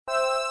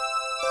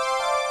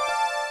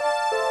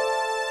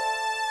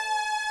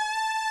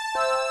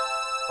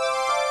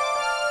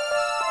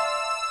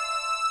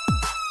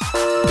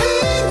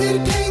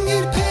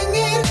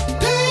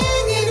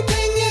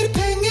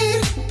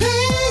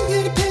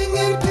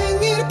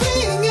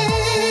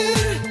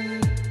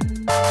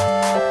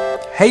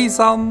Hei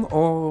sann,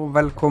 og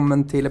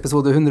velkommen til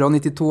episode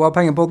 192 av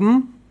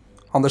Pengepodden.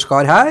 Anders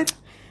Skar her.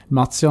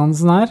 Mats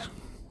Johansen her.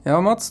 Ja,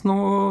 Mats, nå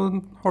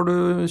har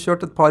du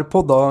kjørt et par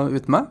podder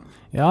ut med.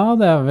 Ja,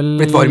 det vel...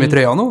 Blitt varm i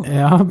trøya nå?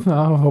 Ja,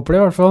 jeg håper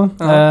det i hvert fall.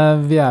 Ja.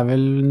 Det er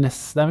vel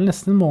nesten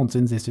en måned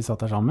siden sist vi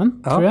satt her sammen,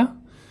 tror jeg.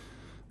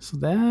 Så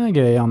det er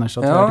gøy, Anders,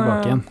 at vi er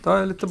tilbake igjen. Ja, da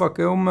er jeg litt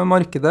tilbake om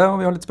markedet,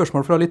 og vi har litt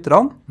spørsmål fra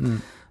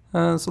lytterne.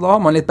 Så da har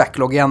man litt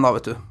backlog igjen da,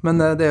 vet du. Men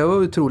det er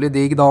jo utrolig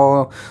digg da.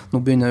 Nå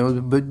begynner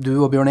jo du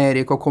og Bjørn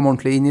Erik å komme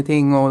ordentlig inn i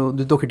ting, og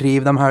dere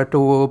driver de her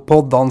to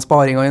poddene,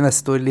 sparing og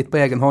investor litt på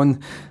egen hånd.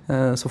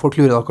 Så folk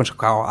lurer da kanskje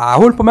hva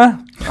jeg holder på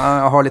med.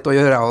 Jeg har litt å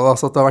gjøre, da,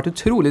 så det har vært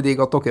utrolig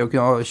digg at dere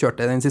kunne ha kjørt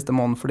det den siste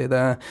måneden, fordi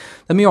det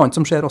er mye annet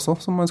som skjer også,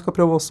 som man skal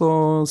prøve også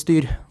å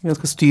styre. Vi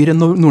skal styre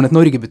en Nordnett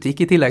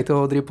Norge-butikk i tillegg til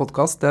å drive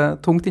podcast. Det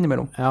er tungt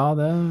innimellom. Ja,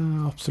 det er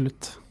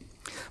absolutt.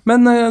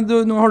 Men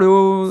nå har du jo,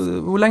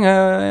 hvor lenge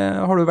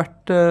har du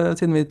vært,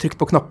 siden vi trykte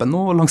på knappen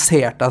nå, og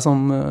lansert deg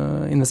som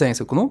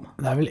investeringsøkonom?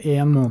 Det er vel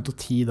 1 måned og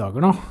 10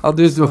 dager nå. Ja,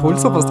 du har holdt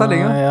såpass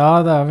telling, ja? Ja,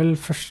 det er vel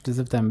 1.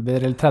 september,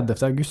 eller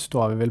 30. august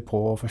var vi vel på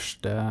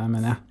første,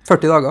 mener jeg.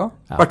 40 dager?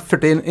 Ja. Vært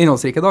 40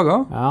 innholdsrike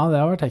dager? Ja, det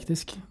har vært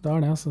hektisk. Det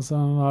har det, altså. Så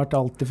det har vært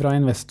alt fra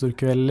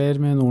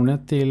investorkvelder med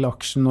Nordnett til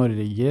Aksje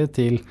Norge,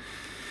 til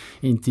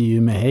intervju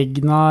med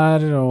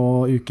Hegnar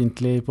og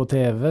ukentlig på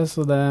TV,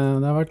 så det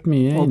har vært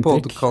mye inntrykk.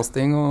 Og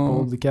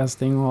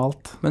podcasting og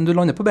alt. Men du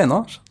lander på beina?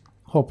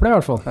 Håper det i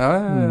hvert fall. Ja.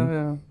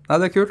 Nei,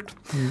 det er kult.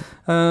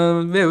 Vi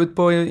er jo ute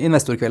på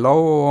investorkvelder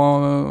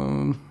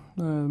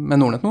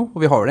med Nordnett nå,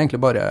 og vi har jo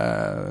egentlig bare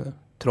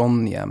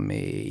Trondheim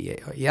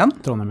igjen.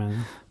 Trondheim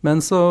igjen. Men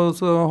så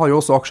har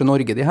jo også Aksje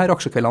Norge de her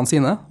aksjekveldene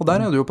sine, og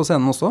der er du jo på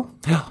scenen også.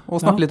 Ja.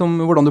 Og snakke litt om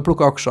hvordan du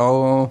plukker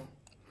aksjer og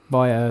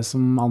hva jeg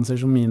anser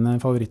som mine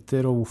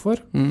favoritter og hvorfor.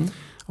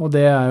 Og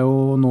det er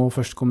jo nå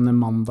førstkommende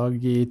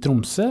mandag i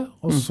Tromsø,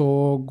 og så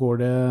går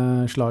det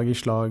slag i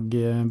slag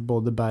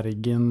både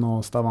Bergen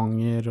og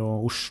Stavanger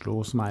og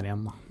Oslo som er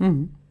igjen. Da.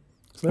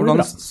 Så det hvordan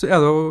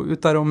er det å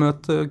ut der og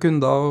møte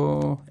kunder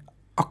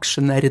og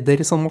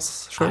aksjenerder som oss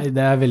selv? Nei,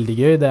 det er veldig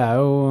gøy. Det er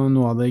jo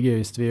noe av det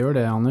gøyeste vi gjør,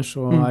 det, Anders,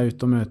 og er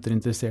ute og møter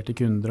interesserte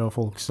kunder og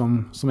folk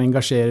som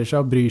engasjerer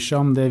seg og bryr seg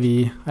om det vi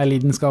er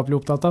lidenskapelig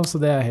opptatt av, så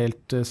det er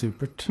helt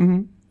supert.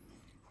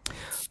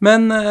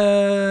 Men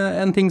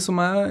en ting som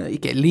jeg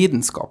ikke er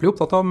lidenskapelig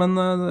opptatt av, men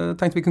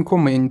tenkte vi kunne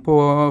komme inn på,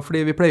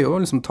 fordi vi pleier jo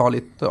liksom ta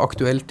litt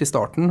aktuelt i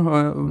starten,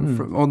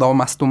 og da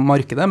mest om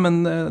markedet, men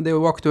det er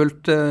jo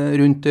aktuelt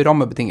rundt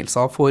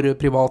rammebetingelser for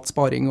privat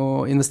sparing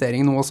og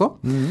investering nå også.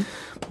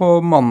 På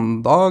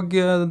mandag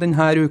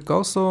denne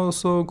uka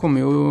så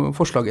kom jo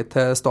forslaget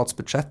til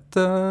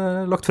statsbudsjett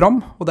lagt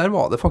fram, og der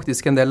var det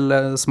faktisk en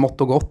del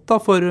smått og godt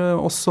da, for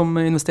oss som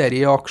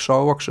investerer i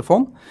aksjer og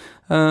aksjefond.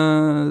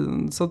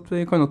 Så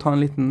vi kan jo ta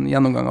en liten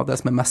gjennomgang av det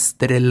som er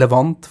mest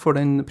relevant for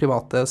den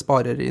private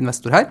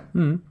sparer-investor her.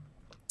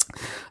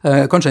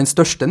 Kanskje den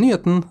største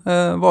nyheten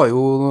var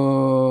jo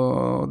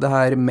det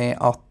her med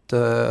at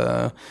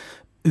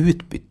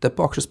utbytte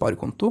på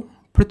aksjesparekonto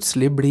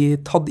plutselig blir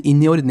tatt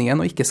inn i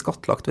ordningen og ikke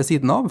skattlagt ved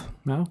siden av.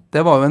 Ja.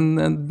 Det var jo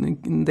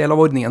en del av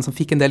ordningen som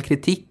fikk en del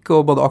kritikk,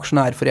 og både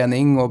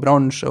aksjonærforening og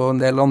bransje og en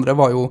del andre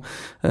var jo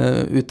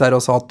ut der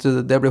og sa at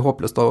det blir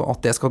håpløst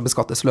at det skal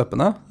beskattes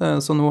løpende.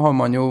 Så nå har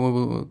man jo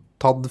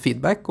tatt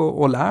feedback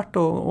og lært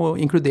og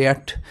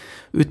inkludert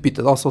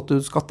utbytte da, så at du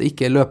skatter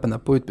ikke løpende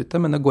på utbytte,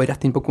 men det går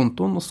rett inn på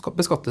kontoen og skal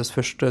beskattes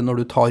først når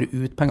du tar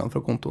ut pengene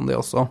fra kontoen det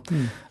også.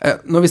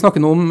 Når vi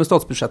snakker nå om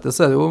statsbudsjettet,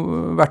 så er det jo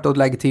verdt å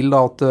legge til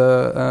da, at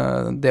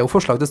det er jo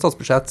forslag til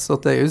statsbudsjett, så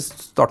det er jo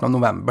starten av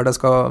november det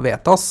skal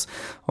vedtas,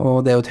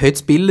 og det er jo et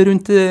høyt spill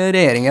rundt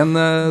regjeringen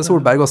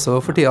Solberg også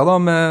for tida da,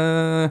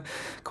 med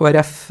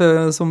KrF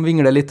som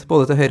vingler litt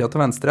både til høyre og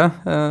til venstre,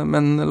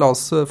 men la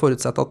oss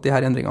forutsette at de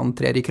her endringene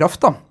trer i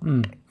kraft da.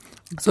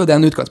 Så det er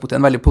en utgangspunkt,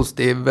 en veldig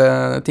positiv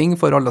ting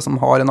for alle som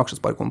har en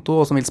aksjesparekonto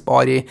og som vil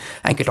spare i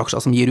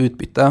enkeltaksjer som gir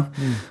utbytte.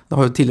 Det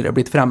har jo tidligere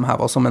blitt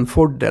fremhevet som en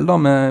fordel da,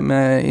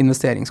 med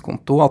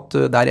investeringskonto, at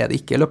der er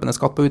det ikke løpende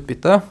skatt på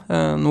utbytte.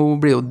 Nå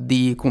blir jo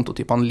de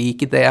kontotypene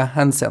like det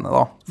henseende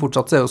da.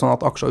 Fortsatt så er det jo sånn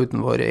at aksjer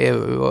utenfor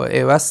EU og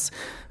EØS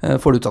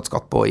får du utsatt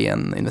skatt på i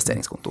en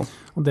investeringskonto.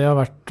 Og det har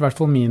vært i hvert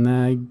fall mine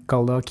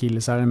kalde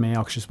akilleshæler med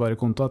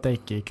aksjesparekonto, at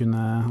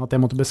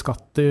jeg måtte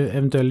beskatte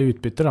eventuelle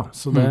utbytter da.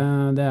 Så det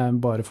er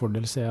bare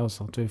fordel, ser jeg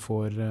også, at vi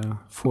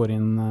får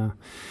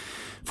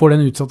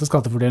den utsatte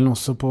skattefordelen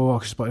også på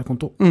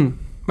aksjesparekonto.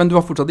 Men du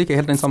har fortsatt ikke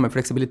helt den samme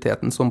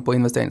fleksibiliteten som på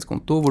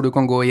investeringskonto, hvor du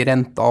kan gå i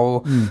renta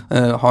og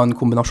ha en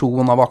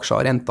kombinasjon av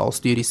aksjer, renta og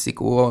styre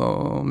risiko,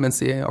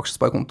 mens i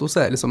aksjesparekonto så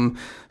er det liksom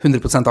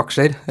 100%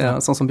 aksjer,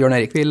 sånn som Bjørn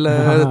Erik vil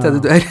til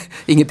det dør.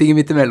 Ingenting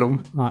midt imellom.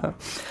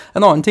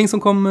 En annen ting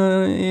som kom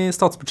i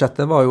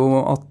statsbudsjettet var jo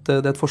at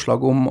det er et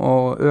forslag om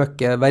å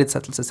øke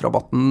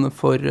verdsettelsesrabatten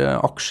for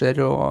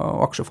aksjer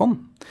og aksjefond.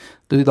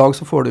 I dag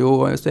så får du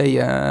jo, hvis du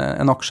eier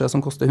en aksje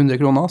som koster 100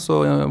 kroner,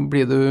 så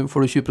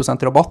får du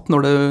 20% rabatt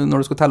når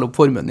du skal telle opp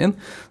formuen din.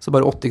 Så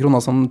bare 80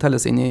 kroner som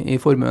telles inn i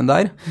formuen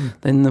der.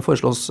 Den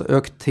foreslås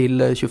økt til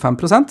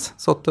 25%,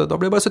 så da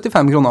blir det bare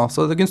 75 kroner.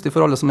 Så det er gunstig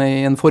for alle som er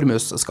i en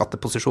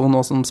formuesskatteposisjon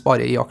og som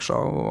sparer i aksjer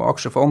og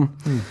aksjefond.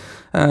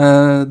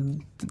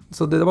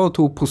 Så det var jo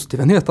 2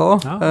 positive nyheter da.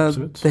 Ja,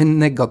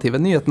 den negative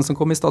nyheten som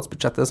kom i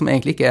statsbudsjettet, som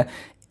egentlig ikke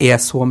er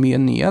så mye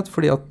nyhet,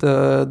 fordi at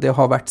det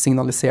har vært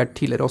signalisert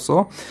tidligere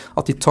også,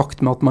 at i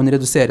takt med at man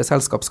reduserer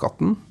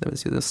selskapsskatten, det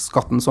vil si det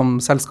skatten som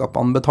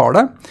selskapene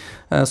betaler,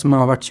 som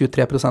har vært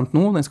 23%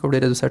 nå, den skal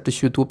bli redusert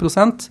til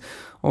 22%,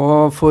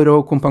 og for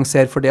å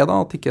kompensere for det da,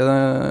 at ikke,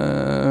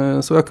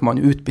 så øker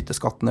man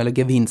utbytteskatten eller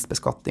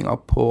gevinstbeskatningen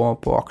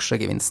på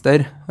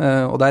aksjegevinster,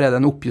 og der er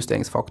det en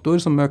oppjusteringsfaktor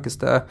som økes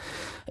til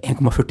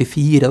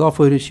 1,44 da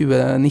for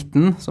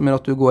 2019, som gjør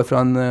at du går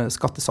fra en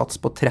skattesats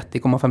på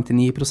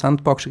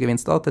 30,59% på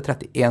aksjegevinster til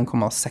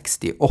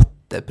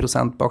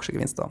 31,68% på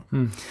aksjegevinster.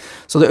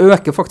 Så det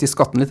øker faktisk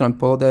skatten litt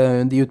på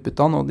de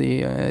utbyttene og de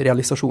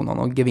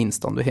realisasjonene og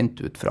gevinstene du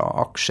henter ut fra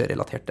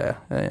aksjerelaterte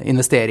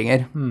investeringer.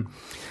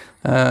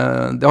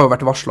 Det har jo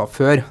vært varslet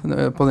før.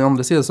 På den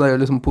andre siden så er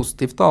det liksom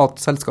positivt da,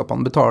 at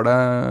selskapene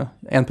betaler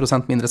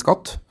 1% mindre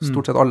skatt,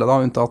 stort sett alle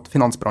da, unntatt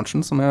finansbransjen,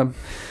 som er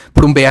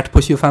plombert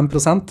på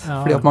 25%,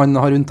 fordi at man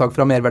har unntak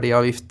fra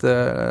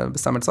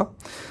merverdiavgiftbestemmelser.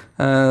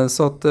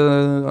 Så at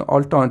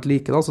alt annet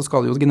like da, så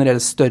skal det jo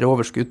generere større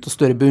overskudd og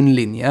større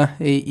bunnlinje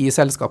i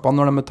selskapene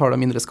når de betaler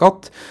mindre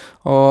skatt,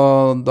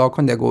 og da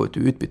kan det gå ut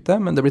i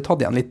utbytte, men det blir tatt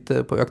igjen litt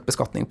på økt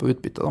beskatning på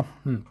utbytte da.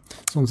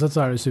 Sånn sett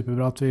så er det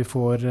superbra at vi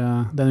får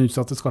den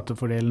utsatte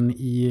skattefordelen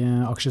i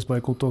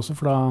aksjesparekonto også,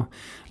 for da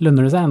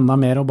lønner det seg enda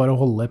mer å bare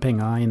holde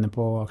pengene inne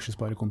på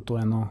aksjesparekonto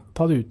enn å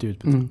ta det ut i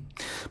utbytte.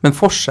 Men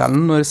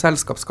forskjellen når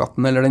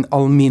selskapsskatten eller den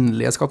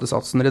alminnelige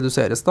skattesatsen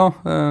reduseres da,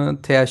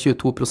 til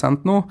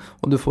 22% nå,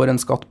 og du får en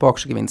skatt på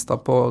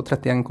aksjegevinster på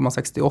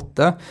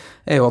 31,68,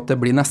 er jo at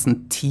det blir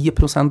nesten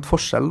 10%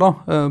 forskjell da,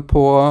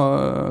 på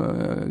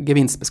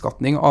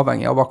gevinstbeskatning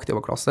avhengig av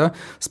aktivaklasse.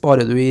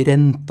 Sparer du i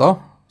renta,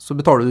 så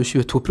betaler du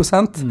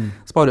 22%.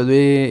 Sparer du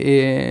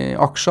i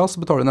aksjer,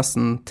 så betaler du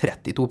nesten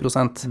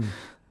 32%.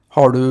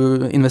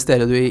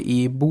 Investerer du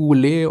i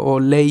bolig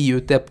og leie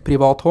ut det på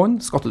privat hånd,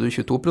 skatter du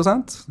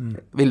 22%.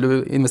 Vil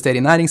du investere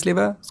i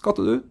næringslivet,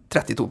 skatter du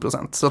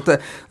 32%. Så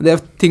det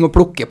er ting å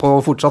plukke på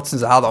fortsatt,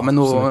 synes jeg da, men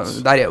nå,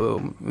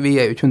 vi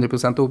er jo ikke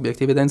 100%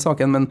 objektive i den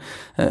saken, men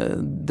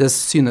det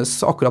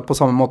synes akkurat på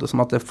samme måte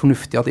som at det er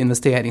fornuftig at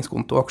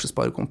investeringskonto og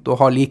aksjesparekonto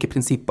har like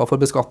prinsipper for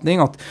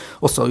beskatning, at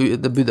også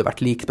det burde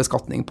vært lik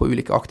beskatning på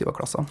ulike aktive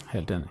klasser.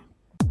 Helt enig.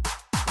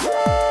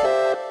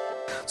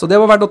 Så det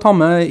var verdt å ta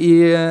med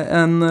i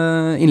en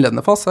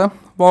innledende fase.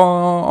 Hva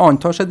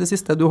annet har skjedd i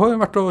siste? Du har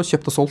jo vært og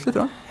kjøpt og solgt litt,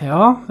 da?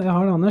 Ja, jeg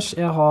har det, Anders.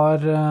 Jeg har,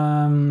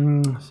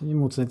 i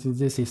motsetning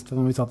til sist,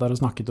 når vi satt der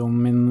og snakket om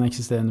min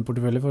eksisterende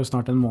portefølje for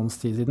snart en måneds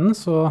tid siden,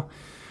 så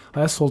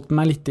har jeg solgt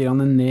meg litt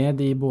ned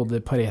i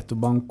både Pareto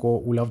Bank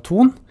og Olav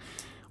Thon.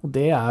 Og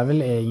det er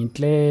vel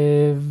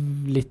egentlig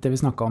litt det vi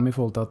snakket om i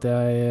forhold til at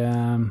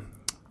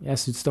jeg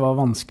synes det var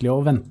vanskelig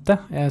å vente.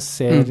 Jeg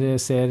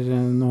ser,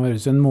 nå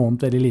høres jo en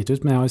måned veldig lite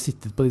ut, men jeg har jo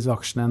sittet på disse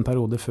aksjene en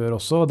periode før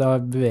også, og det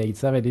har beveget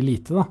seg veldig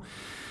lite da.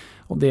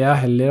 Og det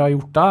jeg heller har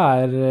gjort da,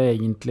 er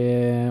egentlig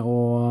å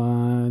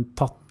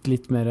tatt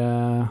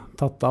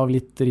av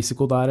litt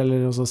risiko der,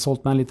 eller også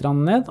solgt meg litt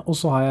ned, og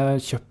så har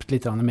jeg kjøpt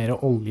litt mer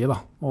olje da,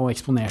 og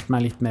eksponert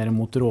meg litt mer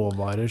mot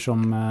råvarer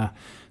som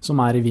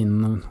er i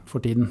vinden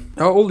for tiden.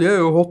 Ja, olje er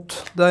jo hot.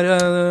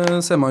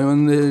 Der ser man jo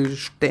en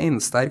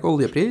steinsterk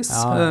oljepris.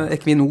 Ja.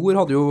 Equinor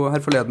hadde jo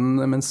her forleden,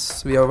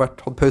 mens vi har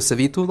hatt pause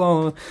vi to,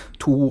 da,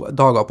 2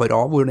 dager på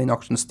rad hvor den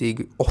aksjen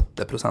stiger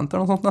 8%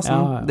 eller noe sånt nesten.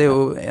 Ja. Det er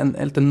jo en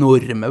helt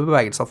enorme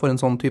bevegelser for en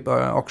sånn type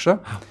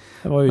aksje.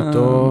 Jeg var ute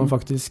og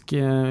faktisk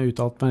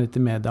uttalt meg litt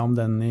i media om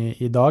den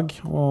i dag,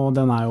 og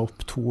den er jo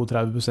opp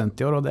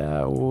 32% i år, og det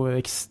er jo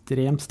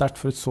ekstremt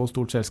sterkt for et så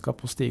stort selskap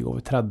å stige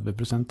over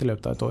 30% i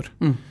løpet av et år.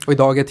 Og i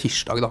dag er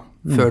tirsdag da,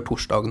 før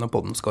torsdag når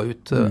podden skal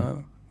ut,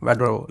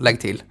 verdt å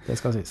legge til.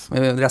 Det skal sies.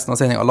 Resten av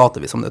sendingen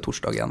later vi som det er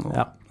torsdag igjen. Og,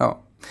 ja.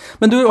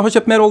 Men du har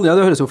kjøpt mer olje,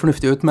 det høres jo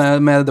fornuftig ut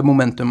med det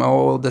momentumet,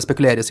 og det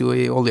spekuleres jo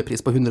i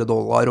oljepris på $100,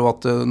 og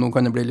at nå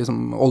kan det bli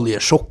liksom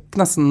oljesjokk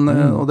nesten,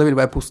 og det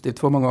vil være positivt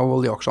for mange av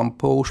oljeaksjene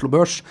på Oslo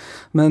Børs.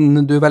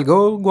 Men du velger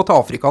å gå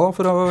til Afrika da,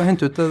 for å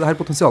hente ut det her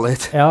potensialet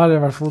ditt. Ja, det er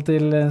i hvert fall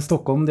til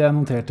Stockholm, de er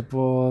noterte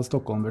på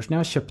Stockholm-børsen.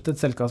 Jeg har kjøpt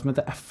et selskap som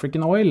heter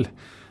African Oil,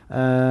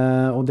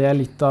 og det er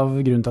litt av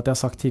grunnen til at jeg har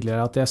sagt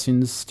tidligere at jeg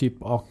synes typ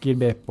Aker,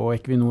 BP og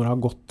Equinor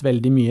har gått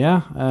veldig mye.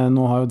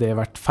 Nå har jo det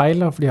vært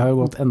feil, for de har jo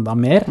gått enda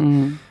mer.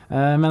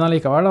 Men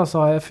allikevel da, så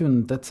har jeg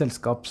funnet et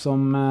selskap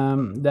som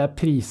det er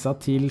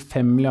priset til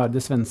 5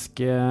 milliarder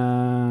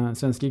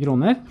svenske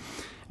kroner.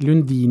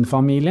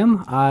 Lundin-familien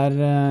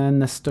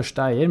nest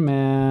største eier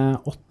med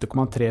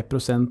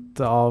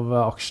 8,3% av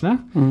aksjene.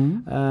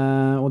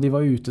 Og de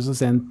var ute så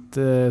sent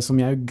som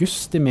i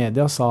august i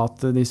media sa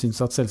at de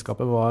syntes at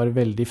selskapet var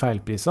veldig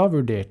feilpriset,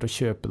 vurderte å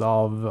kjøpe det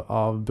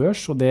av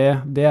børs. Og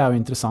det jo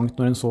interessant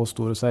når en så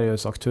stor og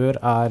seriøs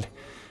aktør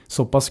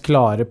såpass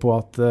klare på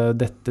at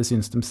dette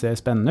synes de ser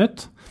spennende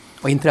ut.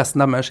 Og interessen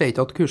deres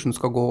ikke at kursen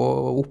skal gå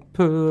opp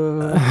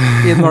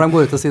når de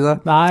går ut og sier det.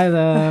 Nei,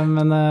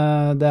 men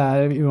det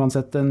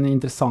uansett en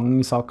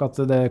interessant sak at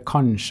det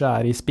kanskje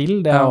i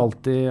spill. Det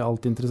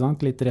alltid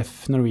interessant. Litt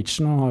ref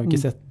Norwegian, og har jo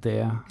ikke sett det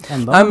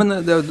enda. Nei, men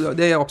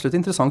det absolutt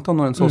interessant da,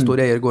 når en så stor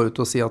eier går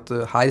ut og sier at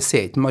her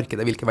ser ikke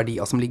markedet hvilke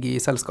verdier som ligger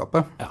i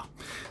selskapet. Ja.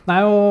 Nei,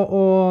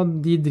 og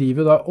de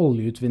driver da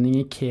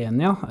oljeutvinning i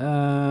Kenya,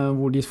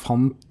 hvor de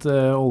fant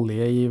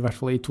olje i hvert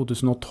fall i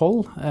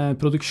 2012.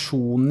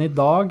 Produksjonen i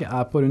dag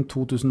på rundt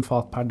 2000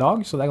 fat per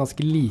dag, så det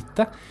ganske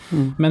lite.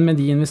 Men med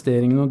de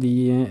investeringene og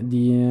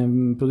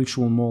de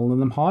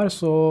produksjonsmålene de har,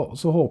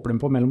 så håper de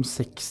på mellom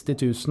 60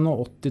 000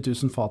 og 80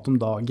 000 fat om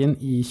dagen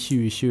i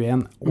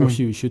 2021 og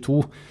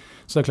 2022.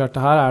 Så det klart,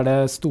 her det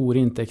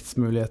store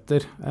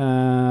inntektsmuligheter.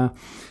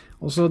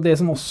 Og så det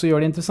som også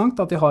gjør det interessant,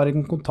 at de har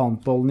en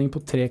kontantbeholdning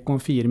på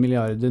 3,4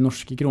 milliarder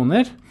norske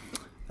kroner.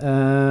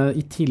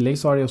 I tillegg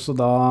så har de også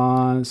da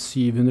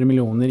 700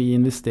 millioner i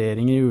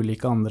investeringer i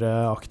ulike andre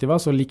aktiva,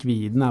 så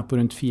likviden på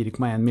rundt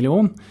 4,1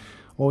 million.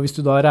 Og hvis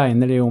du da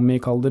regner det om i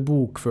kall det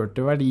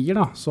bokførte verdier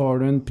da, så har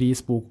du en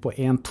prisbok på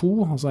 1,2,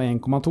 altså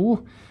 1,2.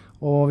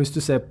 Og hvis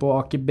du ser på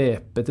Aker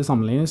BP til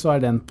sammenligning, så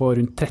den på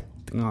rundt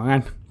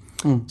 13-gangeren.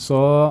 Så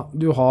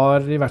du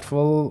har i hvert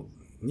fall,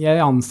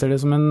 jeg anser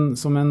det som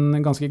en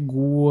ganske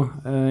god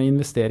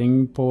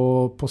investering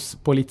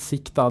på litt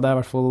sikt da. Det i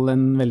hvert fall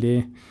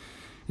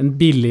en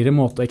billigere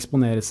måte å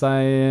eksponere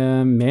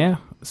seg med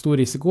stor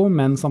risiko,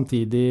 men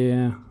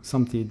samtidig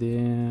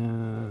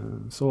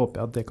så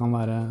håper jeg at det kan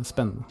være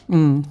spennende.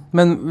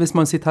 Men hvis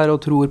man sitter her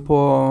og tror på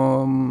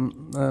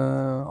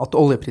at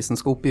oljeprisen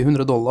skal opp i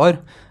 $100,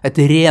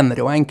 et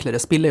renere og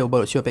enklere spill jo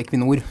bare å kjøpe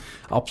Equinor.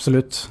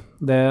 Absolutt.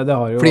 Det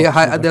har jo... Fordi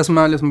det som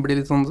liksom blir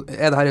litt sånn,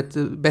 det her et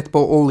bett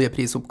på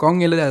oljeprisoppgang,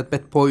 eller det et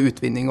bett på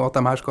utvinning, og at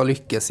de her skal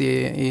lykkes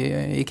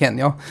i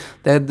Kenya?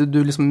 Du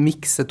liksom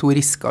mikser to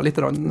risker litt.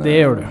 Det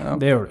gjør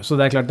du. Så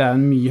det klart det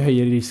en mye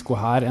høyere risiko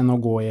her enn å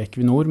gå i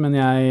Equinor, men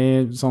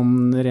jeg sånn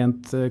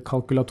rent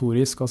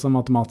kalkulatorisk, altså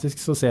matematisk,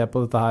 så ser jeg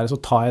på dette her,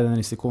 så tar jeg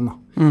den risikoen da.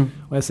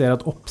 Og jeg ser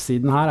at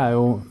oppsiden her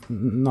jo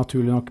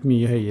naturlig nok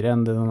mye høyere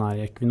enn det den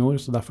i Equinor,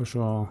 så derfor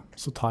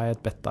så tar jeg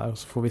et bett der, og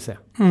så får vi se.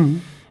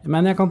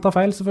 Men jeg kan ta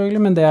feil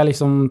selvfølgelig, men det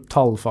liksom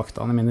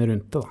tallfaktaene mine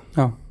rundt det da.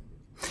 Ja.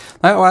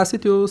 Nei, og jeg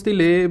sitter jo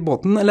stille i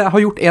båten, eller jeg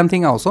har gjort en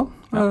ting jeg også,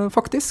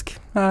 faktisk.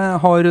 Jeg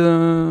har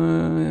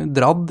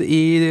dratt i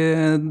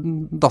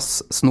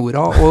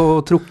dasssnora og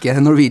trukket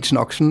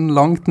Norwegian-aksjen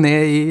langt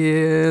ned i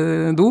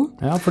do.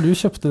 Ja, for du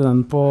kjøpte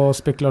den på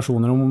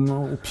spekulasjoner om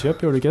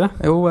oppkjøp, gjorde du ikke det?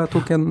 Jo, jeg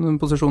tok en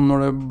posisjon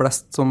når det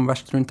blest som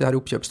verst rundt de her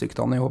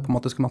oppkjøpsryktene i håp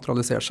om at det skulle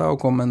materialisere seg, og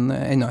kom en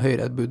enda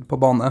høyere bud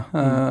på bane.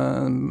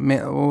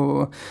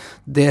 Og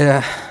det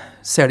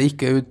ser det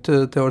ikke ut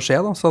til å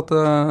skje da, så at,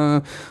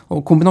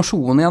 og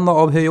kombinasjonen igjen da,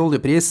 av høy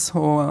oljepris,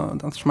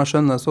 og som jeg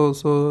skjønner,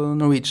 så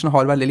Norwegian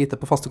har veldig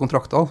lite på faste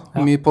kontrakter,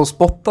 mye på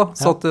spot da,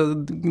 så at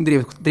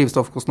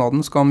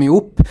drivstoffkostnaden skal mye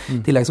opp.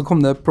 I tillegg så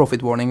kom det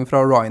profit warning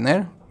fra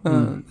Ryanair.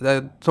 Det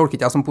tolker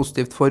ikke jeg som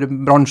positivt for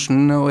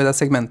bransjen og i det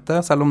segmentet,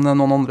 selv om det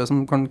noen andre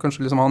som kan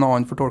kanskje liksom ha en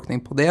annen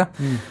fortolkning på det.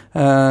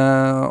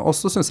 Og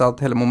så synes jeg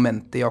at hele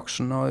momentet i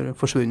aksjen har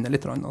forsvunnet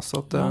litt.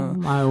 Så at,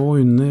 den jo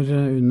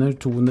under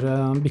 200,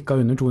 bikka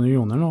under 200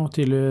 kroner nå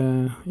tidlig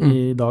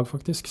i dag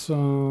faktisk, så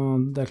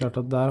det klart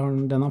at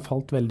den har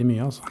falt veldig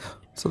mye altså.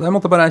 Så det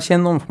måtte bare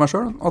kjenne noen for meg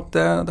selv, at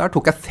der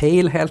tok jeg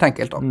feil helt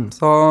enkelt.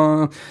 Så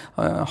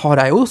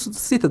har jeg jo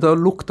sittet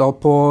og luktet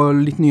på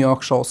litt nye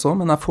aksjer også,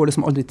 men jeg får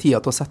liksom aldri tida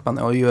til å sette meg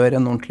ned og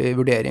gjøre en ordentlig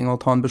vurdering og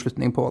ta en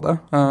beslutning på det.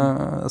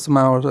 Som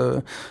jeg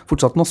har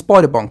fortsatt noen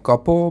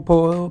sparebanker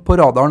på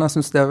radaren. Jeg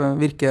synes det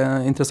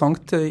virker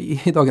interessant i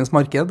dagens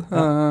marked.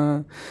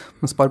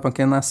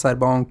 Sparebanken,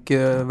 SR-Bank,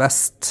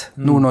 Vest,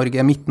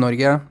 Nord-Norge,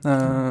 Midt-Norge.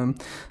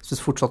 Jeg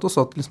synes fortsatt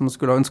også at liksom, jeg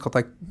skulle ønske at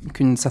jeg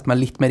kunne sette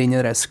meg litt mer inn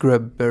i det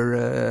Scrubber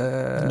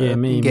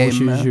game i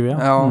 2020,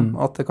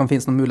 at det kan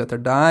finnes noen muligheter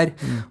der.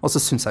 Og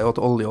så synes jeg jo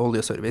at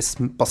oljeservice,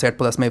 basert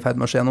på det som i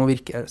ferd med å skje nå,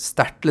 virker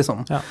sterkt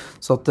liksom.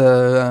 Så at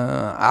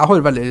jeg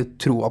har veldig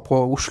troa på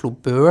Oslo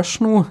Børs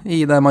nå,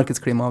 i det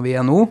markedsklimaet vi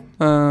nå.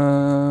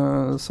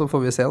 Så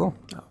får vi se da.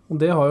 Og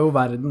det har jo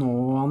verden nå,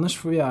 Anders,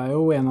 for vi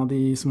jo en av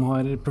de som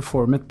har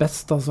performet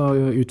best, altså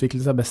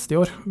utviklet seg best i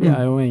år. Vi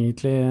jo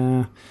egentlig,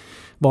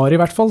 var i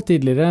hvert fall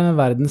tidligere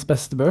verdens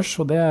beste børs,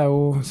 og det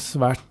jo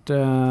svært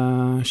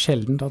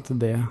sjeldent at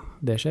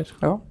det skjer.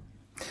 Ja.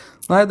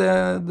 Nei,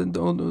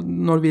 og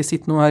når vi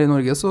sitter nå her i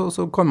Norge,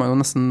 så kan man jo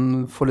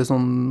nesten få litt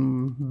sånn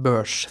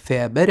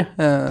børsfeber.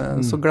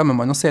 Så glemmer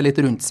man å se litt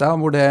rundt seg,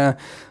 hvor det er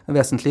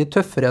vesentlig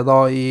tøffere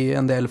da i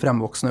en del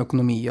fremvoksende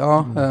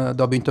økonomier. Det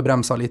har begynt å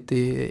bremse litt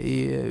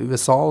i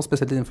USA, og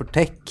spesielt innenfor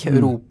tech.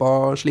 Europa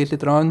sliter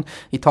litt,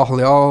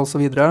 Italia og så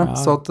videre. Ja.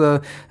 Så at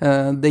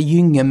det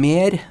gynger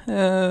mer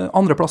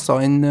andre plasser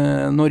enn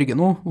Norge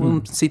nå. Hvor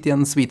man sitter i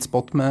en sweet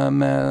spot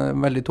med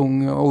veldig tung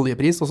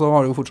oljepris, og så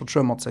har det jo fortsatt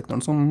sjømatsektoren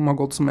som har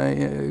gått som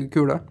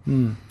kule.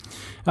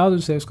 Ja,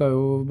 hvis du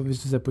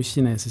ser på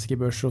kinesiske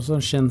børser også,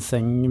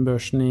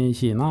 Shenzhen-børsen i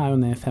Kina er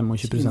jo ned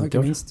 25% i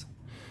år.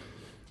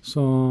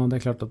 Så det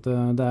er klart at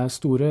det er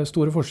store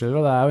forskjeller,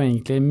 og det er jo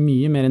egentlig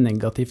mye mer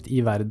negativt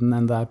i verden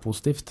enn det er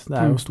positivt. Det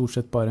er jo stort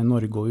sett bare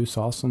Norge og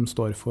USA som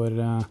står for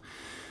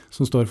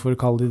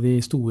kall det de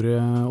store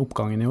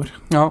oppgangene i år.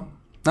 Ja,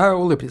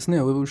 oljeprisen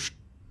er jo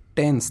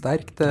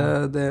steinsterk.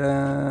 Det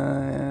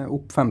er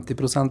opp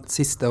 50%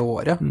 siste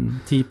året.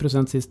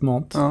 10% sist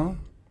måned. Ja.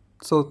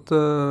 Så at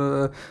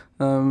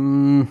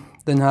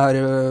det var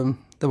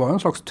jo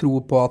en slags tro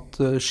på at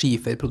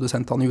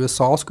skiferprodusentene i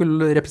USA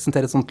skulle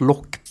representere et sånt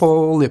lokk på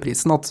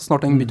oljeprisen, at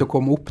snart den begynte å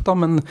komme opp da,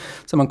 men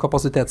så er man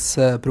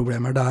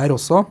kapasitetsproblemer der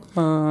også,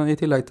 i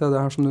tillegg til det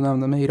her som du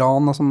nevner med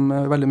Iran, som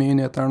er veldig mye i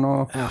nyhetene,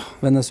 og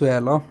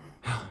Venezuela.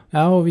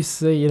 Ja, og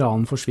hvis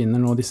Iran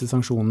forsvinner nå, disse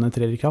sanksjonene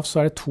trer i kraft,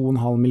 så er det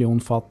 2,5 million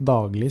fat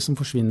daglig som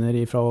forsvinner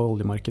fra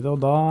oljemarkedet, og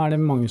da er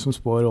det mange som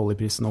spår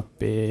oljeprisen opp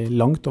i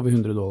langt over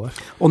 $100.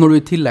 Og når du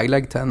i tillegg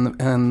legger til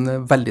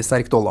en veldig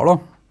sterk dollar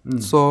da,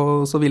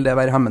 så vil det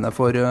være hemmende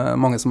for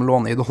mange som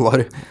låner i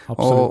dollar.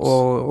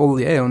 Og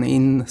olje er jo en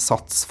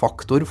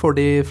innsatsfaktor for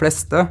de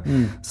fleste.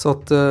 Så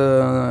at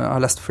jeg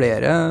har lest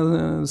flere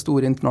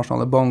store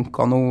internasjonale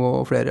banker nå,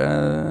 og flere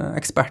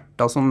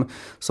eksperter som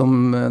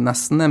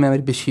nesten er mer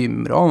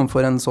bekymret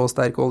for en så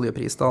sterk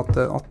oljepris, da,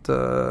 at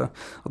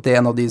det er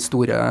en av de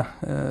store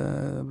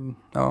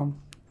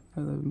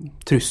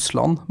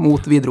truslene mot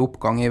videre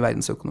oppgang i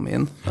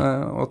verdensøkonomien,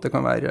 og at det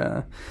kan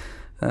være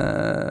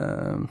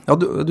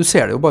du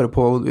ser det jo bare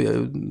på å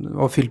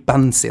ha fylt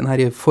bensin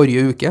her i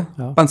forrige uke.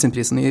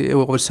 Bensinprisen er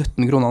over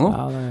 17 kroner nå.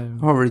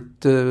 Har vel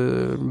ikke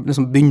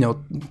liksom begynne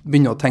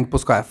å tenke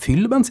på, skal jeg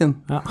fylle bensin?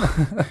 Ja,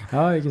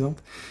 ikke sant.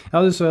 Ja,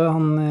 du så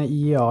han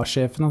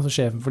IEA-sjefen, altså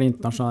sjefen for det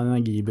internasjonale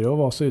energibyrået,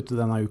 var også ute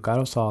denne uka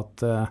her og sa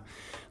at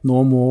nå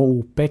må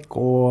OPEC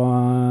og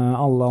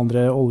alle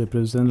andre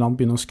oljeproduserende land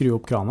begynne å skru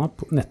opp krana,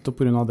 nettopp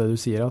på grunn av det du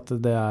sier, at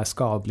det er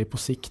skadelig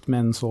på sikt med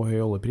en så høy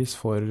oljepris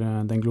for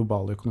den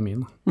globale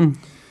økonomien.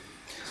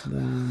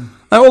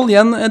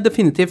 Oljen er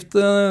definitivt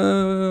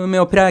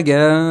med å prege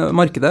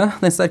markedet,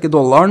 den sterke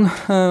dollaren,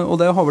 og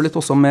det har vel litt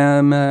også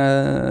med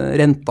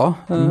renter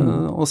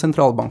og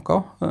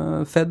sentralbanker.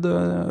 Fed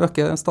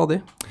øker stadig.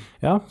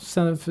 Ja,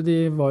 for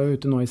de var jo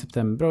ute nå i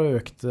september og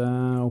økte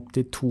opp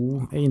til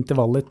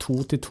intervallet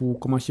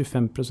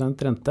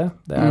 2-2,25% rente.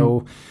 Det er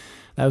jo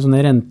sånne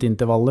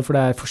renteintervaller, for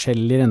det er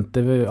forskjellig rente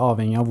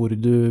avhengig av hvor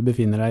du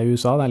befinner deg i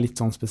USA. Det er litt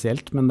sånn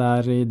spesielt, men det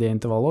er i det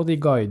intervallet, og de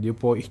guider jo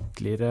på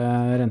ytterligere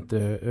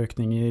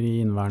renteøkninger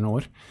i inneværende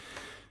år.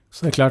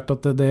 Så det er klart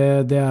at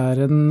det er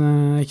en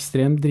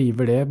ekstrem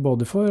driver det,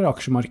 både for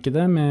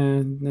aksjemarkedet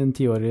med den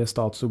 10-årige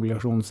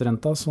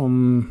statsobligasjonsrenta,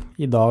 som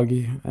i dag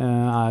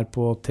er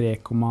på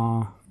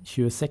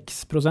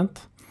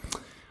 3,26%.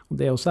 Og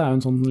det også er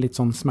jo en litt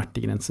sånn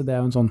smertegrense. Det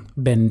er jo en sånn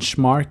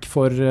benchmark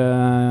for,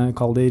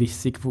 kall det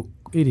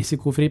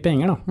risikofri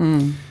penger da.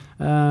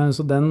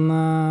 Så den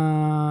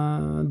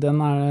er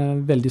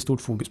veldig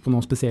stort fokus på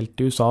nå, spesielt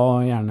i USA,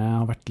 og gjerne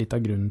har vært litt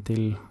av grunnen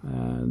til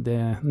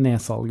det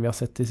nedsalg vi har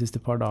sett de siste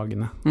par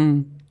dagene.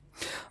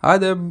 Nei,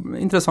 det er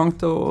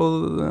interessant,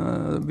 og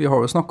vi har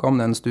jo snakket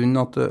om det en stund,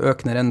 at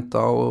økende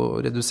renter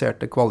og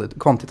reduserte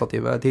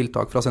kvantitative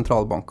tiltak fra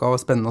sentralbanker, og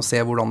spennende å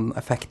se hvordan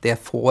effekt det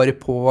får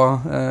på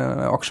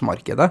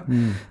aksjemarkedet.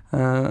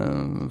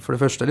 For det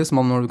første, liksom,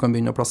 når du kan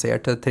begynne å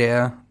plassere til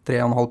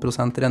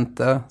 3,5%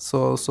 rente,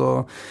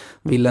 så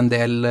vil en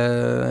del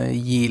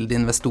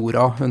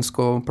yield-investorer ønske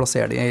å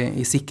plassere det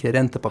i sikre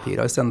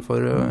rentepapirer i stedet for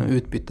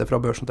utbytte fra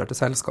børsnoterte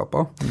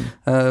selskaper.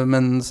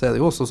 Men så er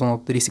det jo også sånn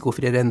at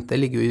risikofri rente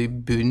ligger jo i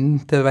bunn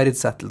til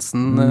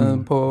verdsettelsen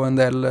på en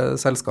del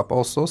selskaper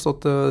også, så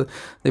at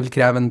det vil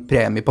kreve en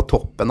premie på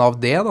toppen av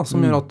det, da,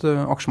 som gjør at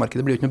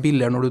aksjemarkedet blir ikke noe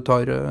billigere når du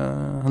tar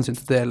hensyn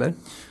til det heller.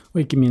 Og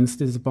ikke minst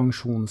disse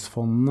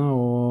pensjonsfondene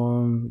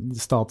og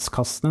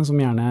statskassene som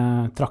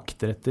gjerne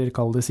trakter etter,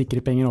 kall det sikre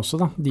penger også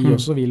da. De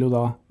også vil jo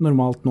da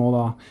normalt nå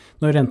da,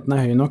 når renten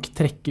er høy nok,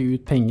 trekke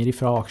ut penger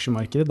fra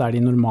aksjemarkedet der de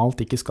normalt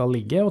ikke skal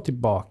ligge, og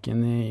tilbake inn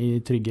i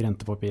trygge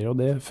rentepapirer. Og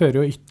det fører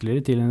jo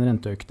ytterligere til en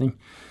renteøkning.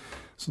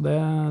 Så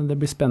det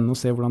blir spennende å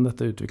se hvordan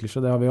dette utvikler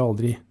seg. Det har vi har jo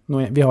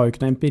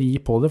ikke noe empiri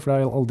på det, for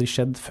det har aldri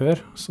skjedd før.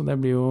 Så det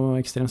blir jo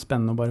ekstremt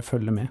spennende å bare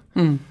følge med.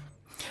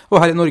 Og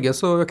her i Norge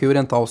så øker jo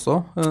renta også.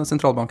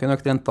 Sentralbanken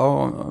økte renta,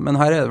 men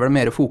her er det vel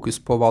mer fokus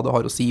på hva det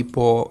har å si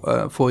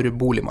for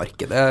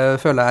boligmarkedet,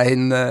 føler jeg,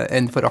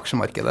 enn for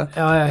aksjemarkedet.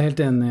 Ja, jeg er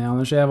helt enig,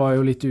 Anders. Jeg var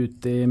jo litt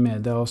ute i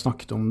media og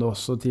snakket om det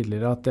også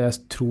tidligere, at jeg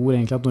tror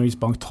egentlig at Norges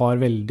Bank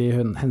tar veldig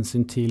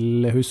hensyn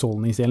til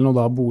husholdningsgjelden, og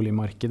da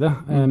boligmarkedet,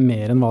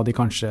 mer enn hva de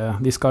kanskje...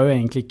 De skal jo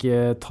egentlig ikke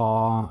ta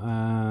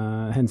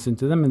hensyn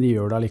til det, men de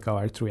gjør det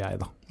allikevel, tror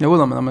jeg da. Jo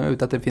da, men de er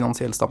ute etter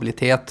finansiell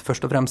stabilitet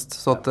først og fremst,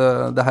 så at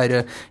det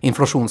her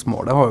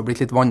inflasjonsmålet har jo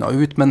blitt litt vannet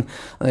ut, men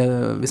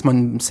hvis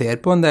man ser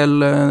på en del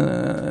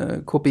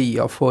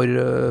KPI-er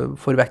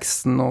for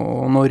veksten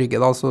og Norge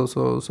da, så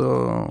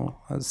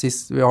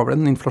sist, vi har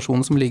vel en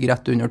inflasjon som ligger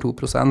rett under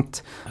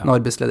 2%, en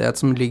arbeidsledighet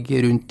som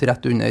ligger rundt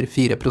rett under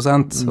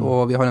 4%,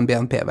 og vi har en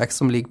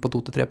BNP-vekst som ligger på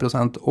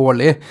 2-3%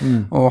 årlig,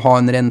 og ha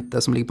en rente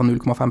som ligger på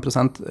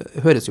 0,5%,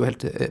 høres jo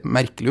helt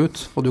merkelig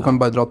ut, og du kan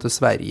bare dra til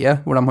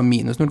Sverige, hvor de har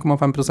minus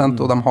 0,5%,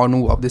 og de har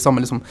noe av de samme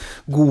liksom,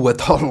 gode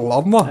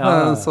tallene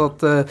da. Så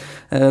at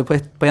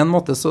på en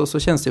måte så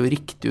kjennes det jo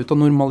riktig ut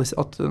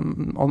at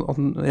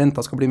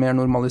renta skal bli mer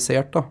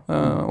normalisert da,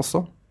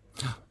 også.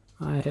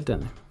 Jeg er helt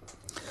enig.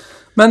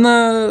 Men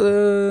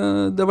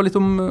det var litt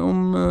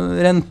om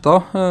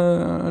renta.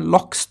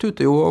 Laks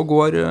tuter jo og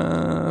går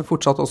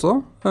fortsatt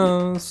også.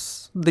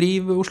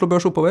 Driver Oslo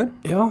Børs oppover?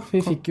 Ja,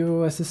 vi fikk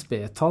jo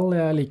SSB-tall.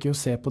 Jeg liker jo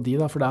å se på de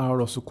da, for der har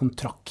du også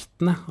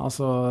kontraktene,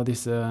 altså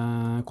disse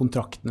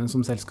kontraktene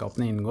som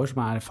selskapene inngår,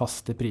 som er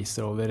faste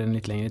priser over en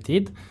litt lengre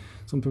tid,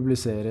 som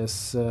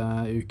publiseres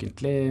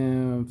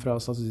ukentlig fra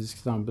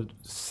Statistisk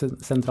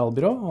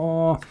sentralbyrå,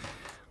 og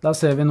da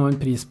ser vi nå en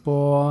pris på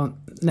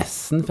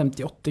nesten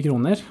 58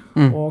 kroner,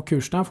 og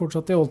kursen er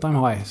fortsatt i all time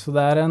high, så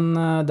det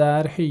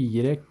er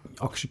høyere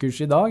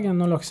aksjekurs i dag enn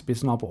når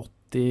lakseprisen var på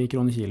 80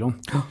 kroner kiloen.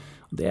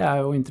 Det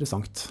er jo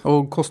interessant.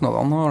 Og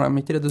kostnadene har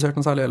de ikke redusert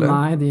noe særlig, eller?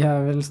 Nei, de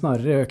er vel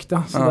snarere økt, ja.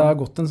 Så det har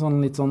gått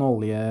en litt sånn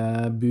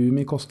oljeboom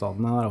i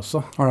kostnadene der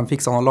også. Har de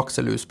fikset noen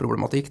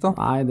lakselusproblematikk da?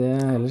 Nei, det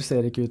heller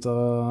ser ikke ut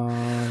av...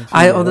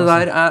 Nei, og det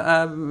der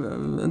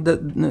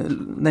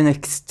den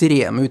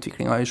ekstreme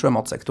utviklingen i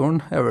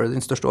sjømatsektoren er vel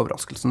den største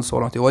overraskelsen så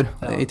langt i år.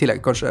 Ja. I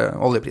tillegg kanskje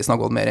oljeprisen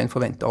har gått mer enn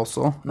forventet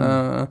også.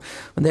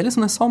 Men det er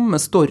liksom den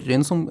samme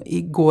storyen som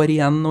går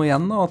igjen og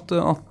igjen, at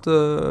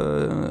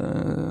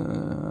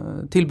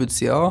tilbudssiden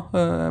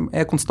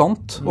er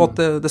konstant, og at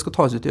det skal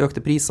tas ut i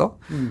økte priser.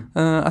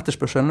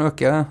 Etterspørselen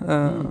øker.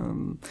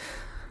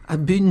 Jeg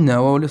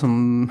begynner å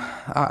liksom...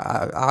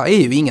 Jeg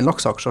er jo ingen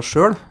lakseaksjer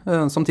selv,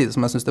 samtidig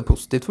som jeg synes det er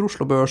positivt for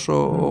Oslo Børs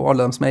og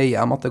alle dem som er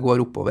EM at det går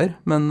oppover.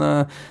 Men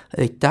det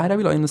er ikke der jeg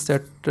ville ha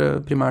investert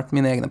primært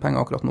mine egne penger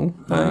akkurat nå.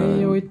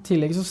 Nei, og i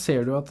tillegg så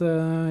ser du at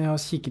jeg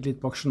har kikket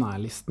litt på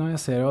aksjonærlistene, og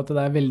jeg ser jo at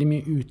det er veldig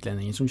mye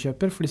utlendinger som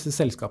kjøper, for disse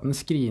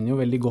selskapene screener jo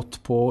veldig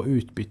godt på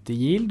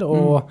utbytteyield,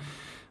 og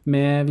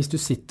hvis du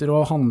sitter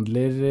og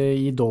handler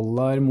i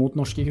dollar mot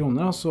norske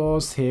kroner, så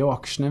ser jo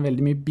aksjene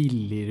veldig mye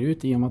billigere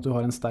ut i og med at du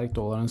har en sterk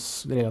dollar og en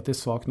relativt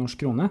svak norsk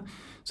krone.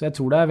 Så jeg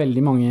tror det er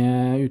veldig mange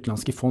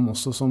utenlandske fond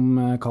også som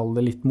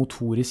kaller det litt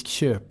motorisk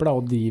kjøper da,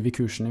 og driver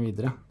kursene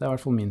videre. Det er i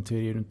hvert fall min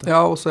teori rundt det.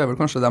 Ja, og så er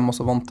vel kanskje de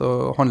også vant til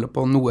å handle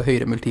på noe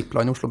høyere multipler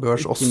enn Oslo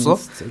Børs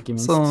ikke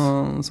minst.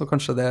 Så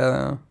kanskje det...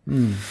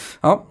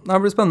 Ja,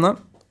 det blir spennende.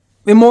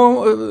 Vi må,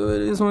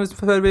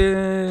 før vi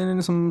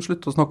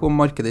slutter å snakke om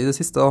markedet i det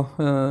siste,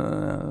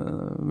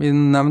 vi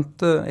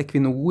nevnte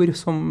Equinor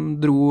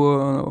som dro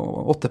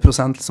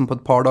 8% på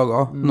et par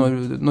dager.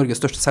 Når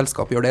Norges største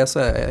selskap gjør det, så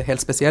er det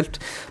helt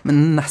spesielt.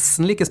 Men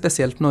nesten like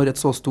spesielt når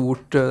et så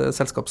stort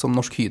selskap som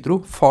Norsk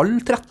Hydro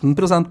faller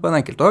 13% på en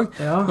enkeltdag,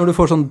 når du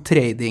får sånn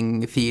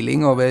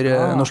trading-feeling over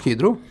Norsk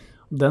Hydro.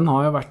 Den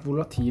har jo vært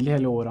volatil i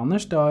hele året,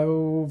 Anders. Den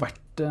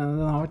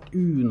har vært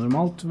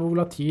unormalt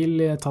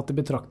volatil, tatt i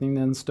betraktning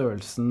den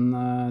størrelsen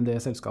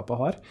det selskapet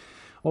har.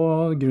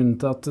 Og grunnen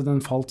til at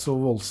den falt så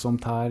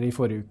voldsomt her i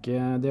forrige uke,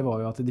 det var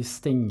jo at de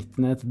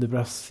stengte ned det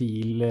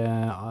Brasil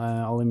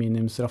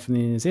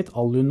aluminiumsraffineriet sitt,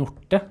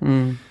 Alunorte.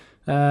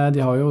 De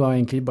har jo da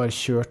egentlig bare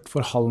kjørt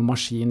for halv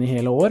maskin i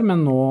hele år,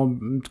 men nå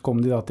kom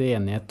de da til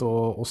enighet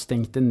og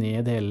stengte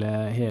ned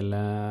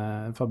hele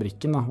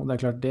fabrikken da. Og det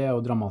er klart, det er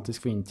jo dramatisk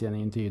for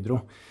inntjeningen til Hydro.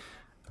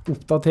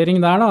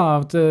 Oppdatering der da,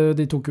 at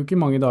de tok jo ikke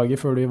mange dager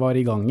før de var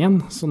i gang igjen,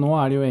 så nå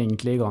er de jo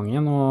egentlig i gang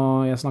igjen,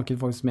 og jeg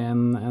snakket faktisk med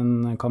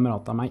en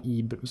kamerat av meg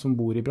som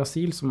bor i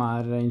Brasil, som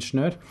er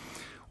ingeniør,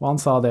 og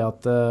han sa det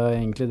at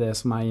egentlig det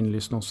som er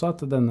innlysende også,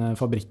 at denne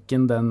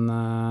fabrikken,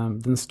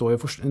 den står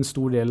jo for en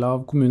stor del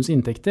av kommunens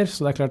inntekter,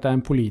 så det er klart det er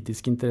en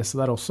politisk interesse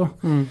der også.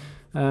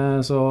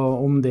 Så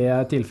om det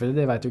er tilfellet,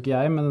 det vet jo ikke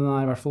jeg, men den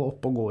er i hvert fall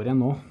oppe og går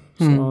igjen nå.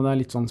 Så det er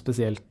litt sånn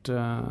spesielt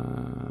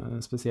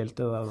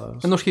det der.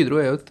 Men Norsk Hydro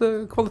er jo et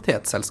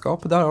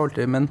kvalitetsselskap. Det har jeg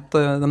alltid ment.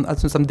 Jeg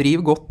synes de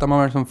driver godt. De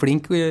har vært sånn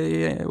flinke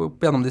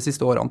gjennom de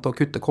siste årene til å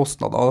kutte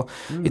kostnader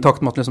i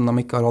takt med at liksom, de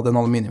ikke har hatt en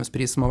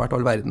aluminiumspris som har vært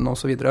all verden og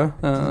så videre.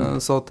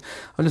 Så at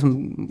jeg liksom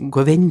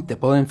går og venter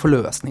på den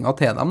forløsningen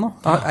til dem.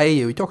 Da. Jeg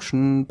eier jo ikke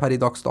aksjen per i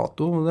dags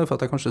dato. Det er for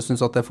at jeg kanskje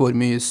synes at det er for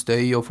mye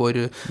støy og for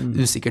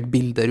usikkert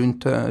bilde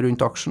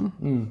rundt aksjen.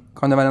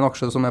 Kan det være en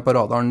aksje som er på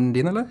radaren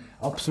din, eller?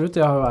 Absolutt,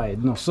 jeg har jo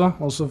eid den også.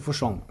 og så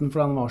forsvant den,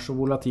 for den var så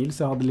volatil,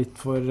 så jeg hadde litt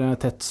for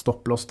tett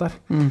stopplås der.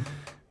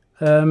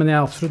 Men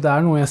absolutt, det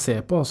noe jeg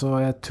ser på, altså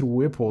jeg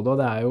tror jo på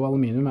det, og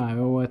aluminium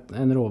jo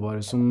en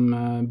råvare som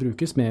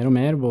brukes mer og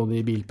mer, både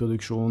i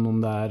bilproduksjon, om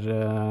det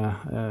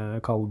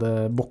kall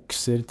det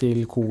bokser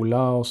til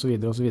cola og så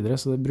videre,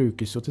 så det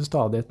brukes jo til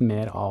stadighet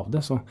mer av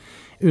det, så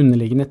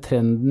underliggende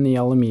trenden i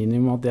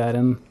aluminium, at det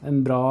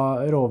en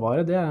bra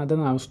råvare,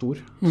 den jo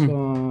stor, så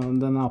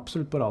den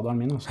absolutt på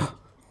radaren min også.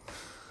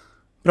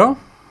 Bra.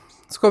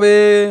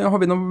 Har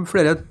vi noen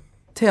flere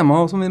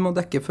tema som vi må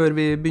dekke før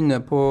vi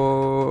begynner på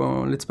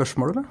litt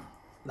spørsmål, eller?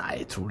 Nei,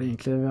 jeg tror det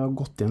egentlig vi har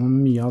gått gjennom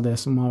mye av det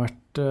som har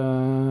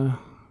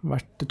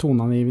vært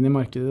toneangivende i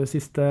markedet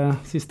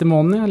siste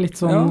måneden, litt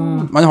sånn... Ja,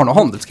 man har noe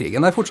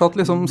handelskrigen der fortsatt,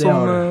 liksom,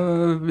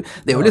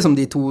 det jo liksom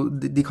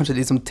kanskje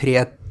de tre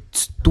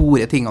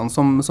store tingene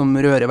som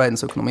rører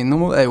verdensøkonomien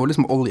nå, jo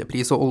liksom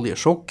oljepris og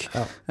oljesjokk.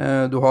 Ja.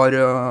 Du har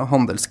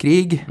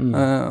handelskrig,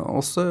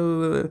 og så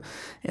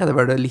det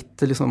vel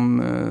litt liksom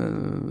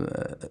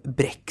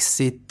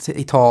Brexit,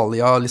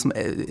 Italia, liksom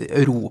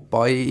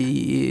Europa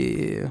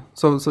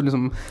så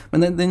liksom,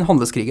 men den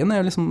handelskrigen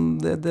liksom,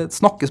 det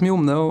snakkes mye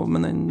om det,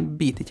 men den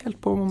biter ikke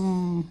helt på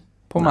meg.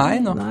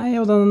 Nei,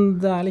 og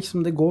det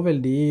liksom, det går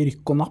veldig i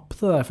rykk og napp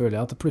det der, føler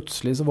jeg, at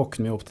plutselig så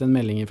våkner vi opp til en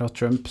melding fra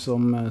Trump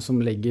som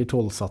legger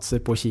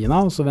tollsatser på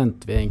Kina, og så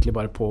venter vi egentlig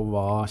bare på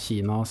hva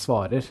Kina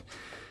svarer.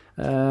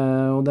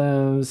 Og det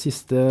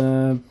siste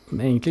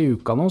egentlig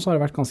uka nå så har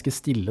det vært ganske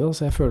stille,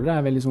 så jeg føler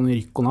det veldig sånn i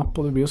rykk og napp,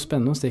 og det blir jo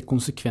spennende å se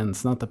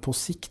konsekvensene av dette på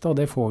sikt, og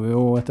det får vi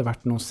jo etter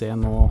hvert nå se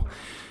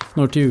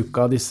når til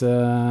uka disse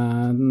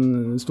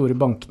store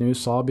bankene i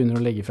USA begynner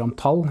å legge frem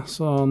tall,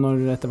 så når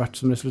etter hvert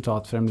som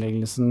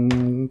resultatfremleggelsen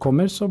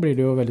kommer, så blir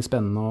det jo veldig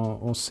spennende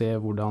å se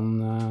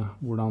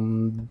hvordan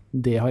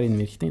det har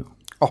innvirkning.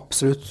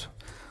 Absolutt.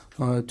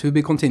 To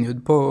be continued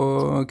på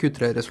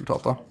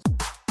Q3-resultater.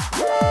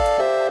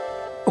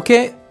 Ok,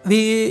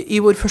 i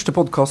vår første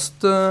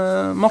podcast,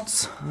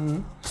 Mats,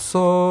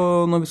 så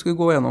når vi skulle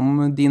gå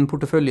gjennom din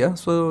portefølje,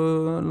 så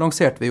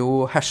lanserte vi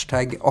jo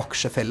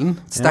 #aksjefellen,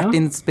 sterkt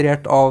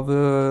inspirert av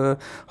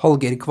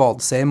Hallgeir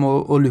Kvadsheim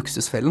og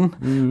Luksusfellen,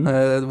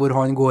 hvor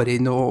han går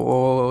inn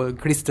og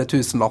klistrer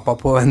tusenlapper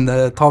på en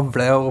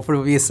tavle og for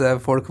å vise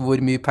folk hvor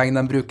mye penger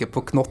de bruker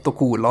på knott og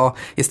cola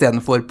i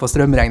stedet for på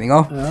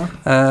strømregninger.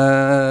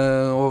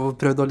 Og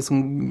prøvde å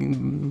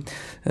liksom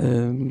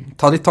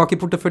ta litt tak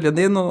i porteføljen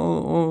din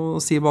og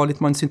si hva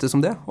litt man syntes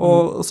om det.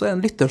 Og så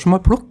en lytter som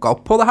har plukket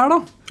opp på det her da.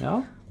 Ja.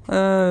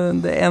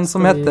 Det en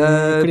som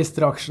heter...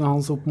 Klistre aksjene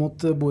hans opp mot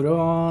bordet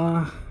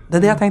og...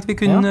 Det det jeg tenkte vi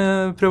kunne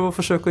prøve å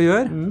forsøke å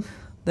gjøre.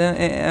 Det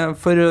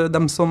for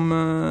dem som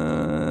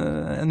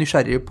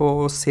nysgjerrig på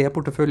å se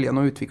porteføljen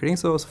og utvikling,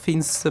 så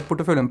finnes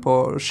porteføljen på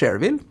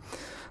Shareville.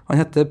 Han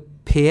heter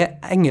P.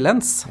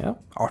 Engelens.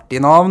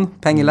 Artig navn,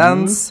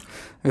 Pengelens.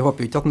 Vi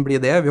håper jo ikke at den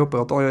blir det. Vi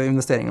håper at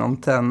investeringene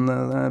til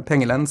en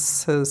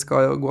Pengelens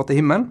skal gå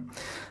til himmelen.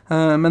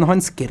 Men han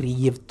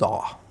skriver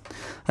da.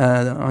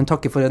 Han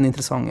takker for en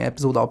interessant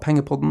episode av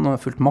Pengepodden og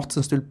har fulgt Mats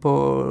en stund på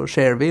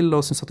Shareville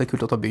og synes at det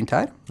kult at ha begynt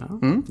her. Ja,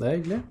 det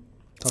hyggelig.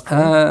 Takk for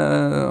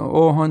det.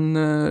 Og han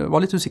var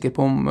litt usikker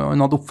på om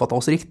han hadde oppfattet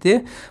oss riktig,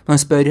 men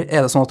han spør,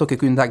 det sånn at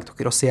dere kunne tenke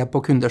dere å se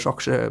på kunders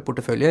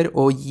aksjeporteføljer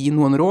og gi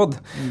noen råd?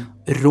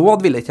 Råd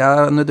vil ikke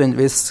jeg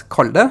nødvendigvis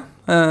kalle det,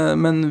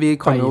 men vi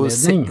kan jo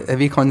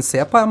vi kan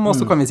se på dem, og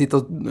så kan vi sitte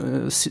og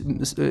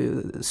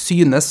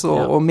synes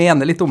og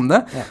mene litt om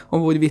det,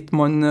 og hvorvidt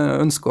man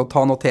ønsker å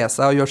ta noe til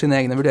seg og gjøre sine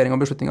egne vurderinger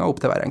og beslutninger opp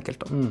til hver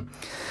enkelt.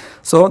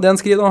 Så det han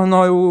skriver, han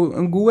har jo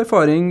en god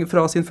erfaring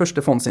fra sin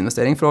første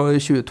fondsinvestering fra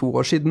 22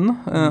 år siden,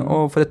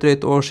 og for et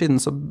drøyt år siden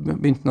så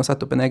begynte han å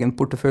sette opp en egen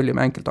portefølje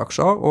med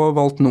enkeltaksjer og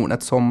valgte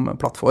Nordnet som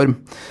plattform.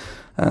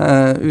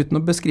 Uten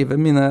å beskrive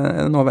mine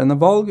nåværende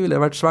valg ville det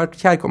vært svært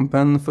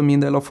kjærkommen for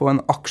min del å få en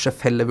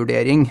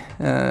aksjefellevurdering,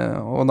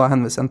 og da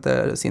henviser han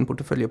til sin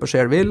portefølje på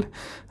Shareville,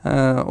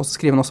 og så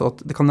skriver han også at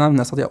det kan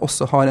nevnes at jeg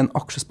også har en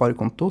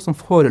aksjesparekonto som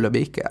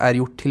foreløpig ikke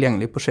gjort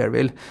tilgjengelig på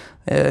Shareville.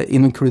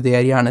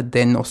 Inkluder gjerne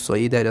den også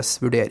i deres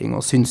vurdering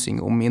og synsing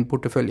om min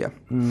portefølje.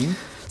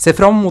 Se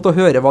fram mot å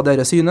høre hva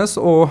dere synes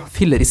og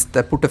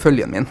filleriste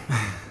porteføljen min.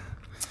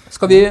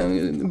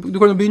 Du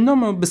kan jo begynne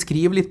med å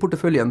beskrive litt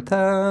porteføljen til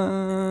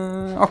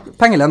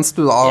Pengelens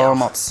du da,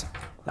 Mats.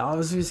 Ja,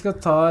 hvis vi skal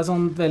ta et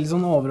veldig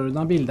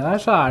overordnet bilde her,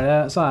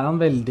 så han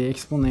veldig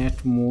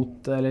eksponert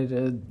mot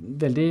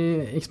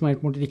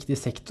riktig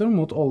sektor,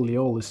 mot olje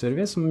og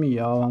oljeservice, som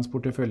mye av hans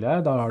portefølje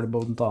er. Der har du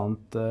blant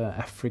annet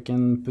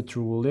African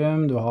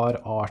Petroleum, du har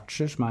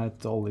Archer, som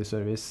et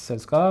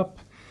oljeservice-selskap,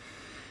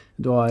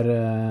 du har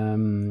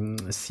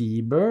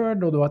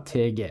Seabird, og du har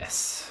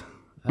TGS.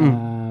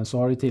 Så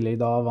har du i tillegg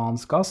da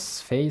Avans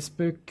Gass,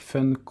 Facebook,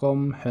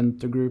 Funcom,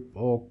 Hunter Group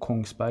og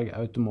Kongsberg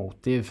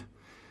Automotive.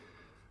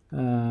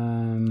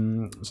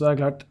 Så det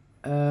klart,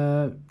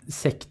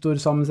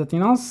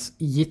 sektorsammensetningen hans,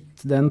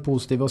 gitt den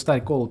positive og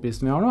sterke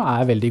oljeprisen vi har nå,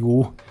 veldig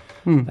god.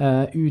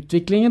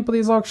 Utviklingen på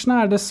disse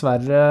aksjene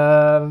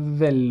dessverre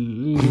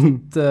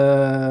litt...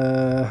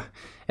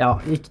 Ja,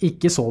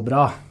 ikke så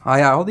bra.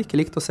 Nei, jeg hadde ikke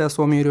likt å se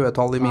så mye røde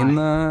tall i min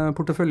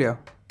portefølje.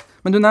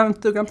 Men du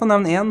glemte å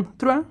nevne en,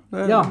 tror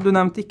jeg. Ja. Du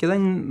nevnte ikke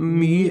den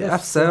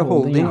FC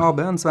Holding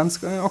AB, en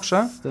svensk aksje.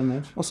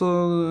 Stemmer. Og så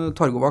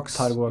Targovax.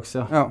 Targovax,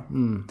 ja. Ja.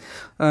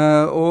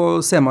 Og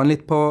ser man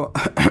litt på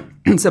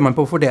ser man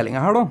på fordelingen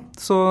her da,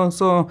 så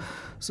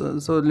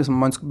liksom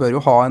man bør jo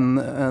ha en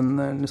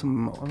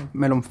liksom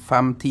mellom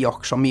 5-10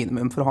 aksjer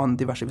minimum for å ha en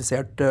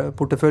diversifisert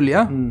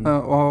portefølje.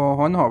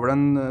 Og han har vel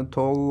en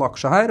 12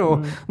 aksjer her,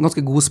 og en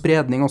ganske god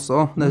spredning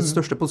også. Den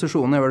største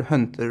posisjonen er vel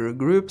Hunter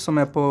Group, som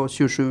er på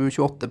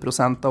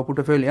 27-28% av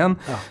porteføljen.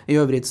 Ja. I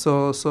øvrig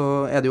så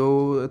er det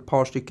jo et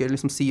par stykker,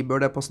 liksom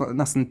Seabird er på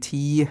nesten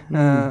 10,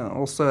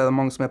 og så er det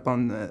mange som er på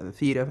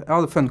 4. Ja,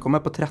 Funcom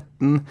er på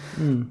 13,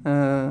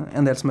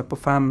 en del som er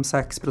på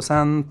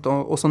 5-6%,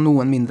 og også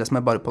noen mindre som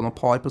er bare på noen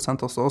par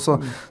prosent også.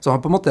 Så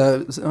han på en måte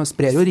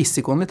sprer jo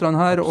risikoen litt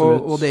her,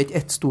 og det er ikke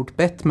ett stort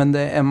bet, men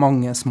det er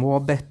mange små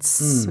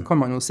bets, kan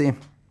man jo si.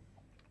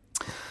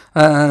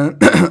 Og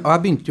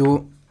jeg begynte jo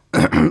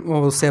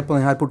å se på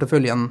denne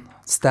porteføljen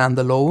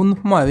standalone,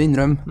 må jeg jo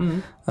innrømme,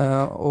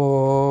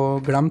 og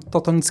glemt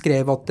at han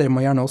skrev at dere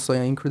må gjerne også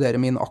inkludere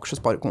min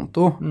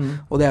aksjesparekonto,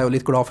 og det er jeg jo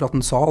litt glad for at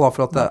han sa, da,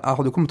 for at jeg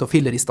hadde jo kommet til å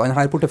filleriste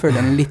denne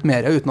porteføljen litt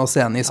mer uten å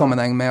se den i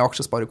sammenheng med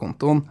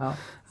aksjesparekontoen. Ja.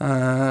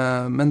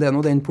 Men det er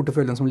nå den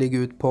porteføljen som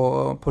ligger ut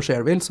på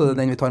Shareville, så det er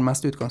den vi tar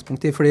mest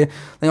utgangspunkt i, fordi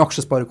den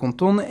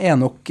aksjesparekontoen er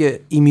nok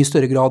i mye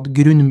større grad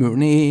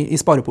grunnmuren i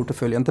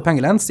spareporteføljen til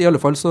Pengelens. I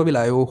alle fall så vil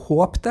jeg jo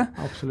håpe det.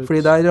 Absolutt.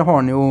 Fordi der har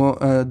han jo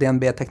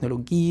DNB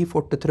Teknologi,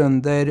 Forte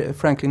Trønder,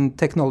 Franklin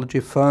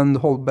Technology Fund,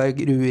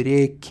 Holberg,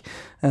 Rurik,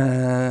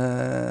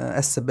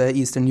 SEB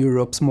Eastern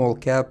Europe Small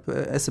Cap,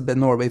 SEB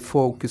Norway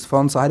Focus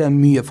Fund, så her er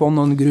mye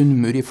fond og en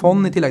grunnmur i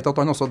fond, i tillegg til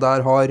at han også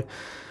der har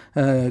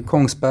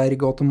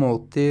Kongsberg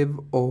Automotive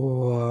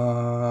og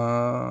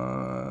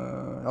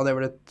ja, det er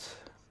vel et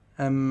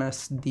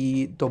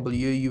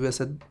MSDW US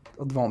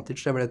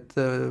Advantage, det er vel et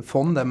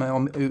fond, det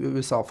med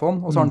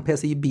USA-fond, og så har han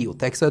PCI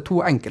Biotech, så det er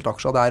 2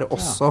 enkeltaksjer der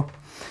også. Ja.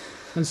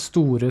 Men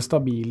store,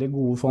 stabile,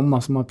 gode fond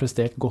da, som har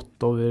prestert godt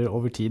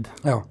over tid.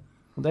 Ja.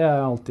 Og det er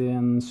alltid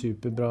en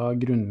superbra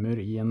grunnmur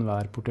i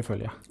enhver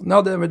portefølje.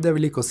 Ja, det vil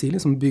jeg like å si,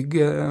 liksom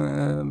bygge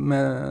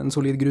med en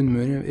solid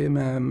grunnmur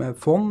med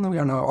fond,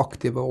 gjerne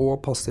aktive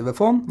og passive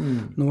fond.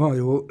 Nå har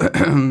jo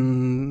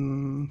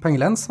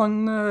Pengelens,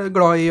 han er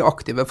glad i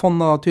aktive fond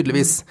da,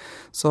 tydeligvis.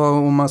 Så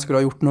om jeg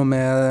skulle ha gjort noe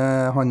med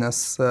hans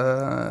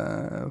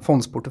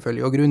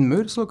fondsportefølje og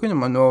grunnmur, så kunne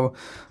man jo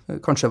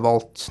kanskje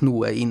valgt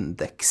noe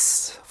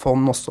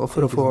indeksfond også,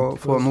 for å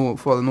få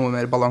det noe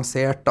mer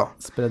balansert da.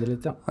 Spre det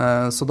litt, ja.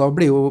 Så da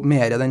blir jo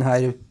mer den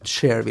her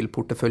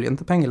Shareville-porteføljen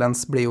til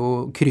Pengelens blir jo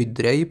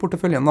krydderet i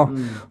porteføljen da.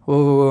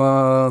 Og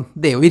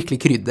det er jo virkelig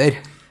krydder.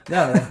 Det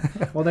er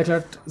det. Og det er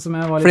klart, som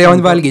jeg var litt... Fordi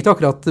han velger ikke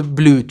akkurat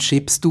blue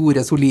chip,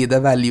 store,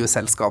 solide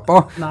value-selskaper.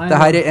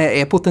 Dette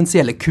er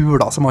potensielle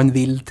kuler som han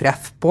vil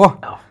treffe på.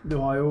 Ja, du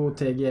har jo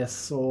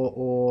TGS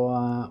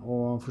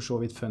og for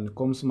så vidt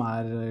Funcom som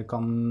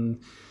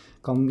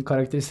kan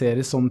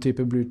karakteriseres som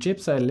type blue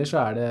chips, ellers så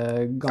er det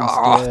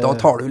ganske... Ja, da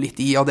tar du litt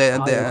i, og det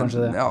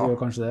gjør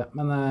kanskje det.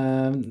 Men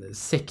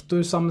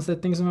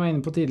sektorsammensetning som vi var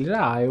inne på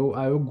tidligere er jo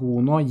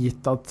god nå,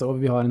 gitt at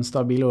vi har en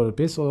stabil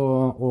oljepris,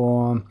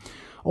 og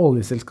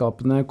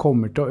oljeselskapene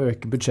kommer til å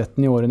øke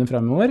budsjetten i årene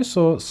fremover,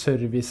 så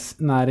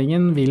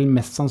servicenæringen vil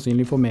mest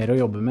sannsynlig få mer å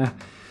jobbe med.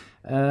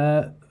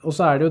 Og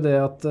så er det jo det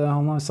at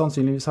han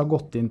sannsynligvis har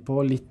gått inn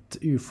på litt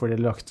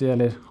ufordelaktige,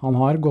 eller han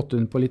har gått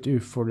inn på litt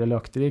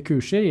ufordelaktige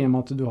kurser, i og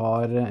med at du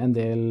har en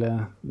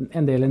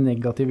del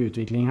negativ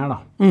utvikling her da.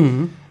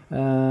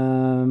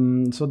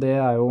 Så det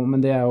er jo,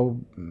 men det er jo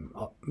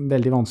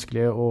veldig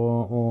vanskelig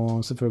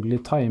å selvfølgelig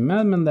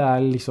time, men det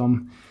er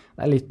liksom...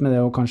 Det er litt med det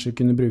å kanskje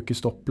kunne bruke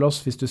stopplås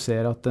hvis du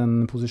ser at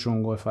en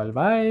posisjon går feil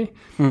vei,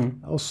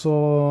 og så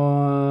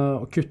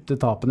kutte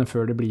tapene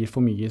før det blir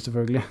for mye,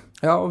 selvfølgelig.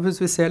 Ja, og hvis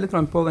vi ser litt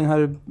på denne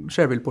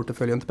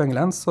Shareville-porteføljen til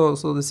Pengelens,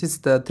 så de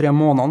siste 3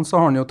 månedene så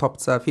har han jo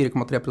tapt seg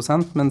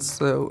 4,3%, mens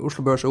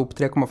Oslo Børs er opp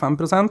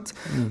 3,5%.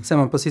 Ser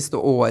man på siste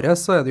året,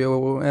 så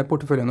er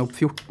porteføljen opp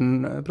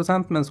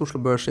 14%, mens Oslo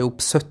Børs er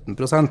opp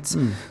 17%.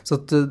 Så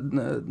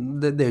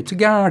det er jo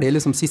ikke gærlig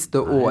liksom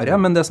siste året,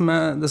 men det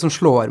som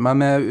slår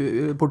meg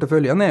med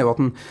porteføljen er jo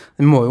at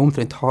den må jo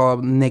omtrent ha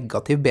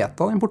negativ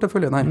beta, den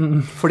porteføljen her.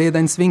 Fordi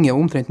den svinger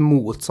jo omtrent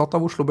motsatt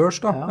av Oslo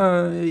Børs da.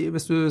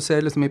 Hvis du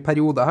ser liksom i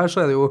perioder her,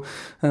 så er det jo,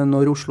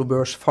 når Oslo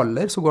Børs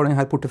faller, så går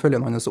denne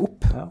porteføljen hans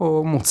opp,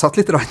 og motsatt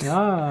litt rart.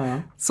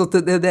 Så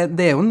det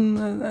er jo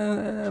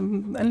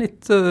en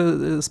litt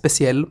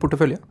spesiell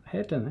portefølje.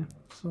 Helt enig.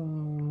 Så...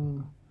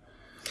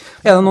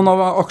 Er det noen av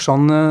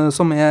aksjene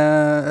som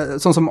er,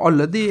 sånn som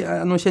alle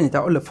nå kjenner ikke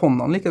jeg alle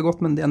fondene like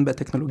godt, men DNB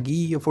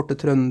Teknologi og Forte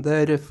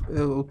Trønder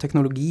og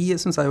teknologi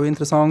synes jeg er jo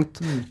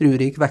interessant.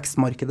 Rurik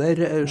vekstmarkeder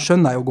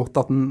skjønner jeg jo godt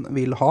at den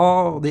vil ha,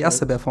 og de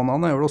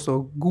SEB-fondene er jo også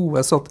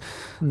gode, så at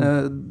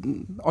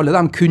alle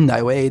dem kunne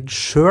jeg jo eid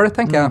selv,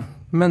 tenker jeg.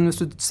 Men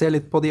hvis du ser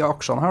litt på de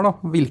aksjene her da,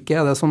 hvilke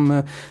er det som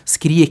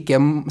skriker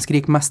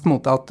mest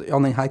mot deg at ja,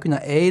 den her kunne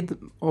jeg eid,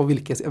 og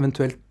hvilke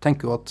eventuelt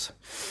tenker du at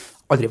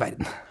aldri i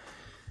verden.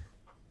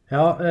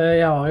 Ja,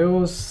 jeg har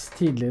jo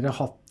tidligere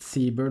hatt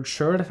Seabird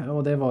selv,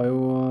 og det ble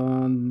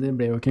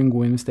jo ikke en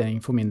god investering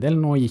for min del.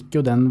 Nå gikk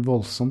jo den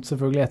voldsomt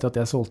selvfølgelig etter at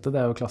jeg solgte,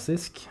 det er jo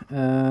klassisk.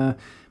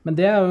 Men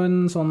det er jo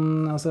en sånn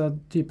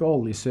type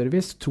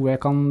oljeservice,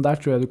 der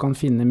tror jeg du kan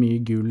finne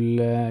mye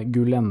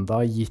gull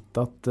enda, gitt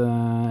at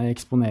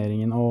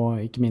eksponeringen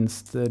og ikke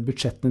minst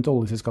budsjettene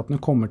til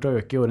oljeselskapene kommer til å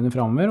øke i årene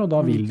fremover, og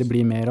da vil det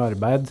bli mer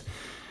arbeid.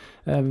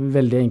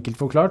 Veldig enkelt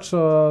forklart,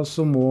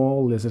 så må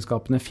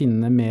oljeselskapene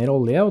finne mer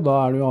olje, og da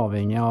er du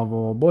avhengig av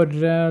å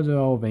borre, du er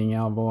avhengig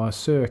av å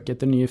søke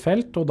etter nye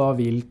felt, og da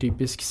vil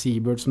typisk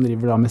Seabird, som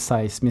driver da med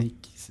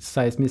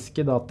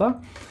seismiske data,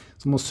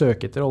 som må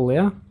søke etter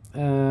olje,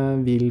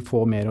 vil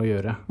få mer å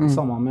gjøre.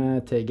 Sammen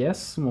med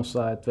TGS, som også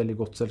er et veldig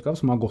godt selskap,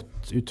 som har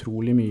gått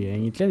utrolig mye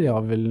egentlig. De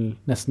har vel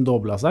nesten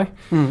doblet seg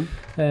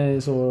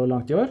så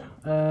langt i år.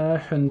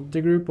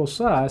 Hunter Group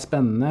også er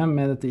spennende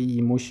med dette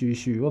IMO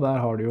 2020, og der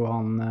har du jo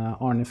han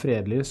Arne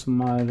Fredli som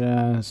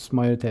er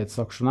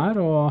majoritetsaksjonær,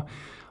 og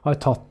har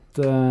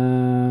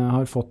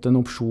fått en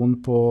opsjon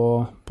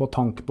på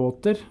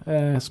tankbåter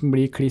som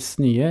blir kliss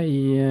nye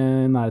i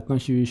nærheten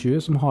av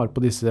 2020, som har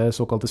på disse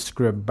såkalte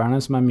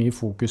scrubberne som er mye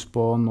fokus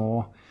på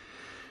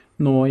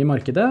nå i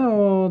markedet,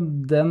 og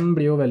den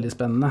blir jo veldig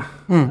spennende.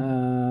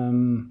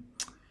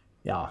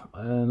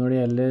 Når det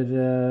gjelder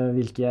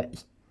hvilke jeg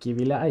ikke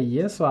ville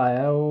eie, så er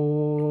jeg jo...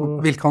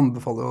 Hvilken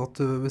anbefaler du at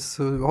hvis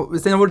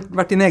den har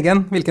vært din egen,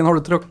 hvilken har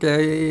du tråkket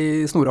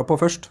i snora på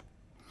først?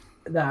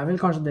 Det er vel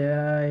kanskje det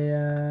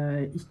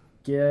jeg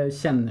ikke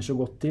kjenner så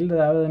godt til. Det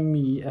er jo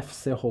mye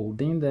FC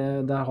Holding,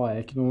 der har jeg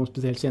ikke noe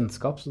spesielt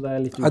kjennskap, så det er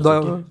litt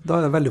usikker. Da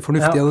er det veldig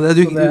fornuftig.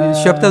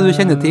 Kjøp det du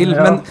kjenner til,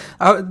 men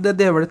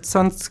det er vel et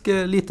svensk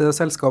lite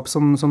selskap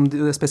som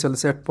er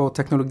spesialisert på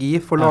teknologi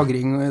for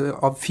lagring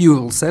av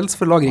fuel cells,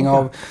 for lagring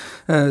av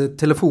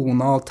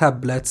telefoner,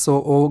 tablets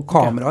og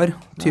kameraer,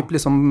 typ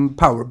liksom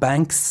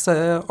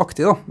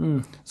powerbanks-aktig da,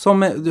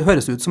 som det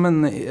høres ut som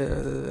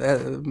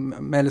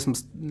med liksom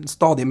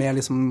stadig mer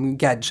liksom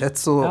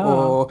gadgets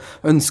og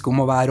ønske om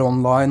å være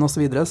online og så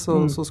videre,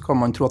 så skal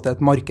man tro at det er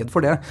et marked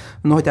for det.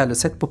 Men nå har ikke jeg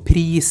heller sett på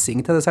prising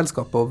til det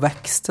selskapet og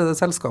vekst til det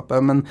selskapet,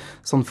 men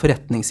sånn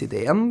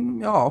forretningsideen,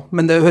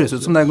 men det høres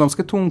ut som det er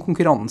ganske tung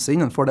konkurranse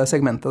innenfor det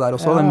segmentet der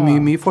også. Det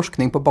er mye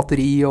forskning på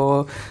batteri og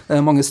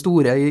mange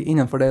store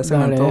innenfor det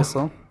segmentet også.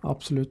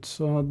 Absolutt.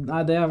 Så,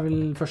 det er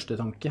vel første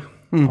tanke.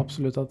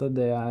 Absolutt at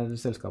det er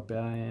selskapet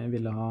jeg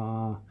ville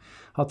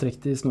ha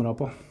trekt i snora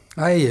på.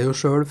 Jeg eier jo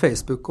selv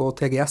Facebook og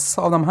TGS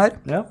av dem her,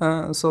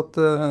 så at,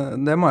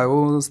 det må jeg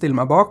jo stille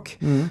meg bak.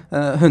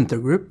 Hunter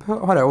Group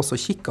har jeg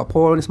også kikket på,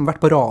 liksom vært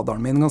på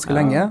radaren min ganske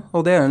lenge,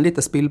 og det er jo en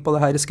lite spill på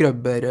det her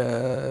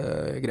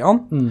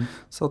skrubber-greiene,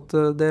 så at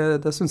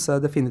det synes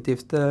jeg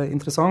definitivt er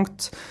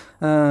interessant.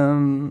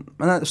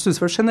 Men jeg synes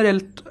vel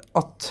generelt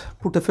at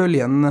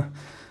porteføljen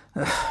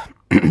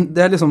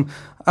det er liksom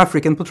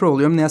African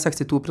Petroleum ned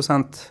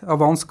 62%,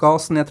 Avance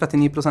Gas ned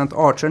 39%,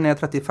 Archer ned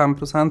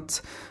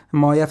 35%,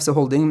 Mai FC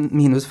Holding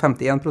minus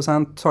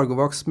 51%,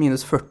 Targovax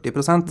minus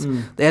 40%.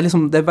 Det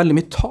er veldig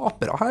mye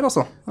tapere her,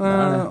 altså.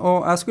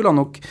 Og jeg skulle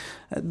nok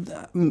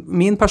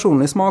min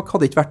personlige smak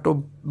hadde ikke vært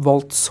å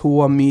valgt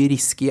så mye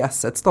risky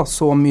assets, da,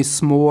 så mye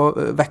små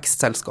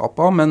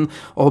vekstselskaper, men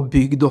å ha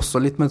bygd også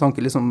litt med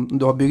tanke, liksom,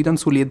 du har bygd en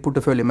solid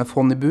portefølje med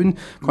fond i bunn,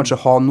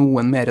 kanskje ha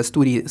noen mer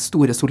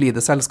store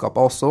solide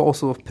selskaper også, og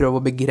så prøve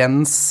å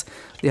begrense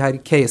de her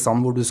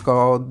casene hvor du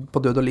skal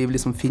på død og liv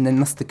liksom finne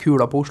den neste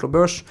kula på Oslo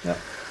Børs.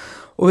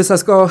 Og hvis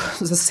jeg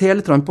ser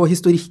litt på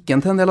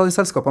historikken til en del av de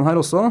selskapene her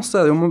også, så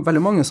er det jo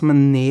veldig mange som er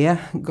ned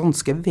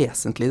ganske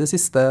vesentlig det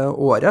siste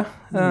året.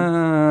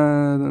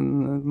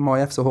 Mai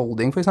FC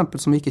Holding for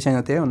eksempel, som vi ikke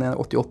kjenner til, er ned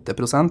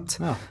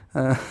 88%.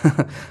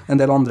 En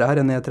del andre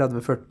her er ned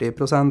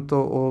 30-40%,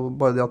 og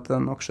bare det at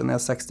en aksje er ned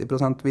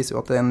 60% viser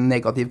jo at det er en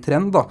negativ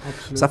trend da.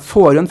 Absolutt. Så jeg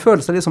får jo en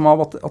følelse liksom av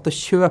at det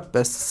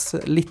kjøpes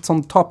litt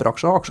sånn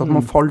taperaksjer som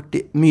har falt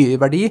mye i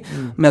verdi,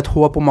 med et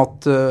håp om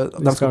at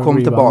de skal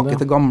komme tilbake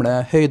til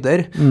gamle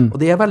høyder. Og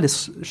det er veldig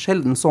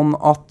sjelden sånn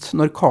at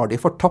når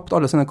Cardiff har tapt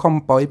alle sine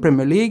kamper i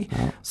Premier League,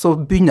 så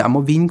begynner de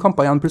å vinne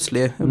kamper igjen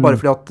plutselig, bare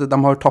fordi at de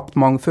har tapt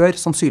mange før.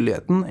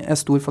 Sannsynligheten er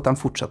stor for at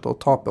de fortsetter å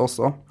tape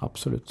også.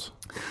 Absolutt.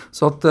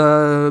 Så at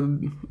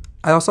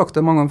jeg har sagt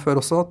det mange ganger før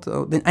også, at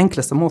den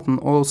enkleste måten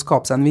å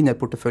skape seg en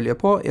vinnerportefølje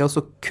på er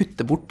å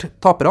bruke bort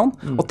taperne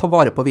og ta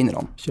vare på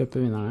vinnerne.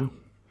 Kjøpe vinnerne,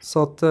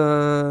 Så at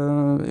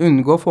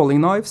unngå falling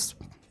knives,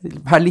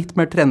 være litt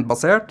mer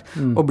trendbasert,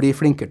 og bli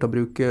flinkere til å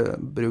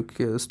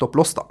bruke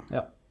stop-loss da.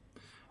 Ja,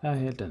 jeg er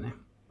helt enig.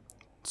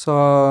 Så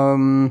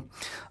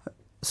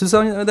synes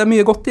jeg det er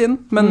mye godt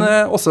inn, men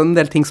også en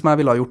del ting som jeg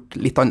ville ha gjort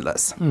litt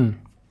annerledes.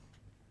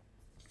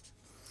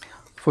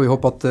 Får vi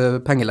håpe at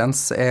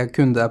Pengelens er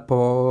kunde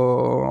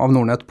av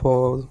Nordnet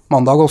på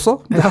mandag også.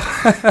 Ja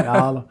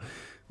da.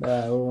 Det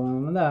er jo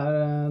en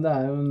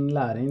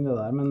læring det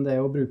der, men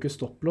det å bruke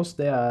stopplås,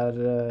 det er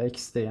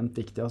ekstremt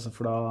viktig, altså,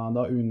 for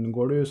da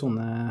unngår du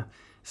sånne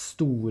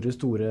store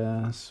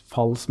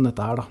fall som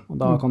dette her da,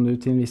 og da kan du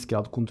til en viss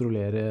grad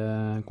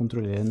kontrollere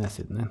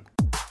nedsiden din.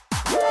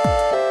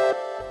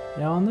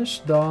 Ja, Anders,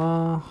 da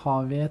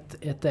har vi et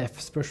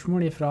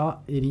ETF-spørsmål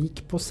fra Rik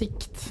på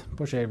sikt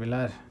på Shareville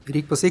her.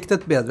 Rik på sikt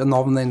et bedre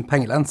navn enn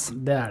Pengelens.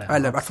 Det det.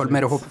 Eller i hvert fall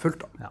mer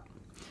håpefullt da. Ja.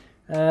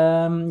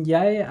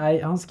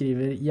 Han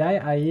skriver, jeg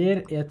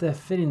eier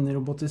ETF-er innen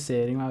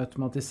robotisering og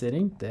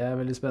automatisering. Det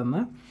veldig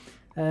spennende.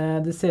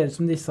 Det ser ut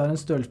som disse har en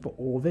størrelse på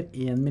over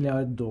 $1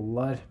 milliard,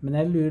 men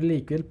jeg lurer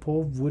likevel på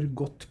hvor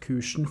godt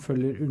kursen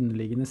følger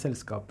underliggende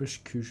selskapers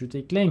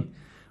kursutvikling.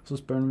 Så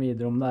spør han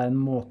videre om det en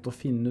måte å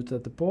finne ut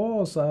dette på,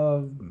 og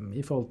så i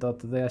forhold til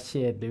at det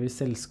kjedelig hvis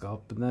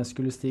selskapene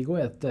skulle stige,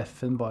 og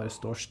ETF-en bare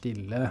står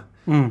stille,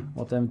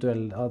 og at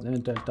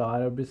eventuelt da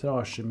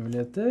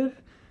arbitrasjemuligheter.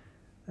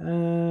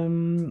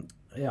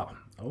 Ja,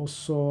 og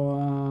så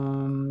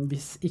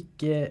hvis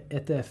ikke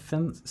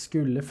ETF-en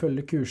skulle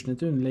følge kursene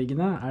til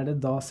underliggende, det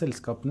da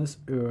selskapenes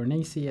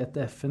earnings i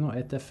ETF-en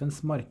og ETF-ens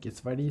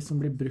markedsverdi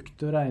som blir brukt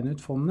til å regne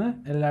ut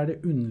fondet, eller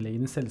det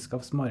underliggende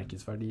selskaps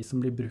markedsverdi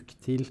som blir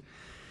brukt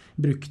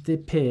i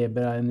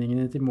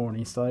P-beregningene til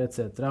Morningstar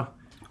etc.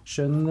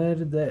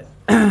 Skjønner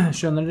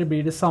det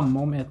blir det samme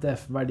om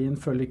ETF-verdien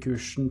følger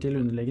kursen til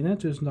underliggende?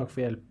 Tusen takk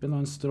for hjelpen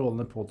og en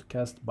strålende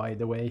podcast, by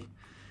the way.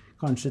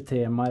 Kanskje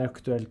temaet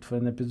aktuelt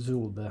for en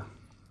episode.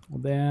 Og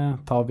det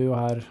tar vi jo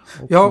her.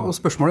 Ja, og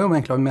spørsmålet om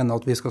egentlig vi mener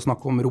at vi skal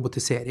snakke om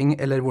robotisering,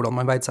 eller hvordan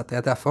man verdsetter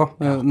ETF-er.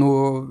 Ja. Nå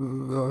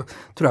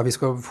tror jeg vi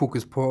skal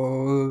fokus på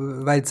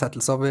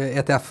verdsettelse av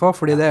ETF-er,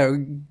 fordi det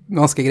jo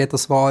ganske greit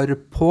å svare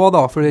på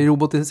da, for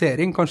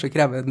robotisering kanskje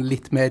krever en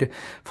litt mer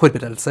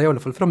forberedelse, i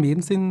alle fall fra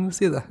min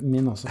side.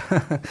 Min også.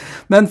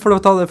 Men for å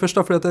ta det først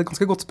da, for det et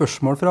ganske godt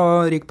spørsmål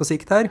fra Rik på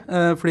sikt her,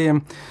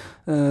 fordi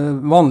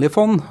vanlige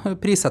fond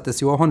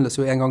prissettes jo og handles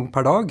jo en gang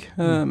per dag,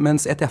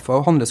 mens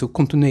ETF-er handles jo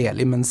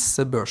kontinuerlig mens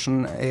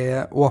børsen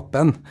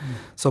åpen.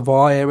 Så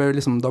hva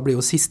liksom, da blir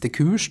jo siste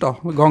kurs da,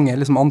 ganger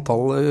liksom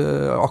antall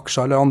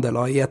aksjer eller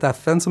andeler i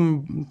ETF-en, som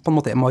på en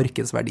måte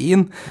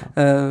markedsverdien,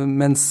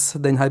 mens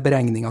denne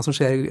beregningen som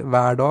skjer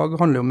hver dag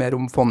handler jo mer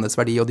om fondets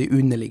verdi og de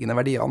underliggende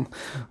verdiene.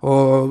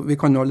 Og vi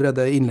kan jo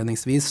allerede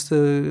innledningsvis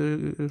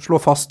slå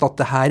fast at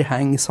det her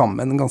henger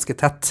sammen ganske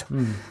tett.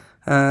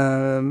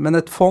 Men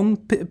et fond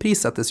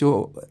prissettes jo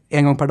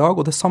en gang per dag,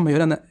 og det samme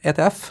gjør en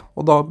ETF,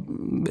 og da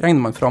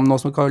regner man fram noe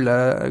som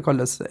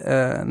kalles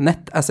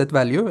net asset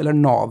value, eller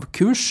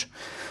NAV-kurs,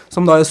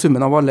 som da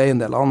summen av alle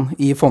eiendelene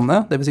i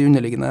fondet, det vil si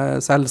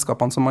underliggende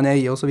selskapene som man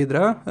eier og så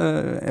videre,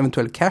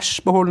 eventuell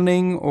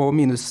cash-beholdning og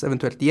minus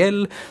eventuelt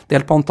gjeld,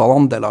 delt på antall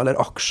andeler eller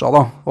aksjer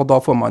da, og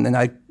da får man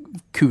denne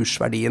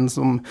kursverdien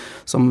som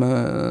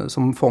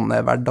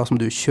fondet verdt da,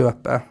 som du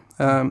kjøper.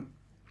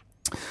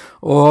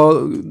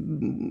 Og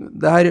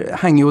det her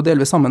henger jo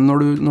delvis sammen.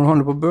 Når du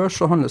handler på børs,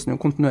 så handles den jo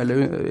kontinuerlig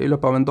i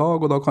løpet av en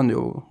dag, og da kan det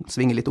jo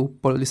svinge litt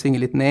opp og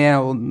svinge litt ned,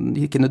 og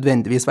ikke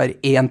nødvendigvis være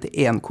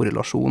 1-til-1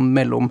 korrelasjon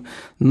mellom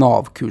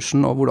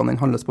NAV-kursen og hvordan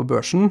den handles på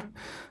børsen,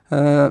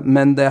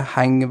 men det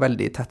henger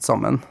veldig tett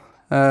sammen.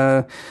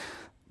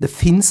 Det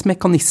finnes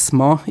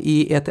mekanismer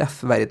i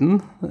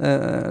ETF-verden,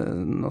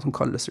 noe som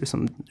kalles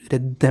liksom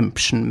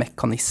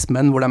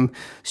redemption-mekanismen, hvor de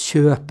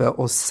kjøper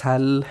og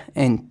selger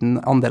enten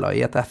andeler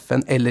i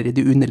ETF-en eller i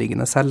de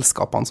underliggende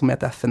selskapene som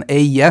ETF-en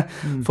eier,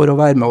 for å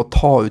være med å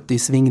ta ut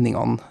de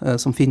svingningene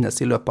som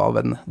finnes i løpet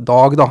av en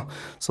dag. Da.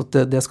 Så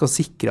det skal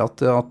sikre at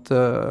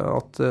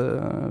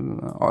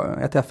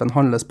ETF-en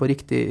handles på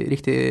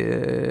riktig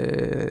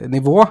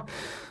nivå.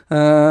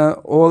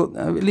 Og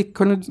jeg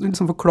kan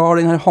liksom forklare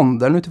denne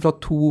handelen ut fra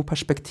 2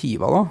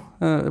 perspektiver da,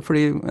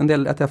 fordi en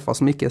del ETF-er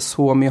som ikke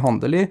så mye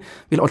handel i,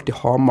 vil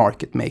alltid ha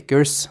market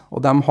makers,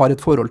 og de har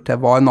et forhold til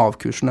hva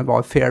NAV-kursen hva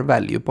fair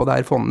value på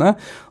det her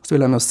fondet, og så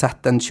vil de jo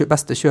sette den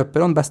beste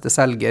kjøper og den beste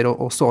selger,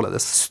 og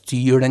således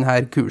styre denne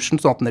kursen,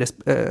 sånn at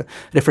den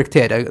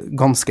reflekterer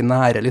ganske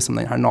nære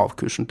liksom denne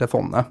NAV-kursen til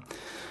fondet.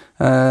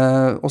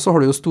 Og så har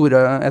du jo store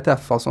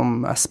ETF-er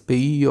som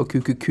SPY og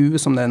QQQ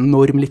som det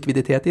enorm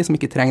likviditet i, som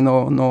ikke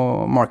trenger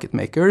noe market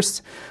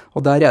makers,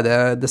 og der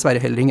det dessverre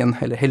heller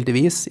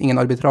heldigvis ingen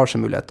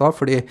arbitrasjemuligheter,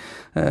 fordi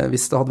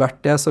hvis det hadde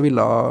vært det, så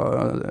ville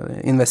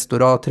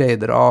investorer,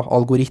 tradere,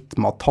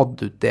 algoritmer tatt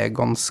ut det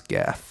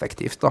ganske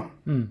effektivt da.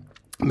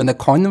 Men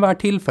det kan være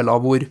tilfeller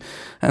hvor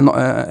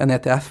en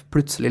ETF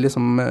plutselig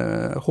liksom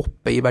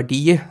hopper i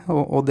verdi,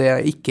 og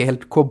det ikke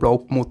helt koblet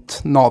opp mot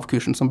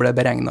NAV-kursen som ble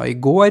beregnet i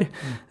går.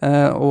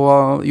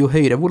 Og jo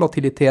høyere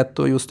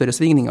volatilitet og jo større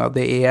svingninger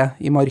det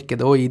i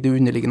markedet og i de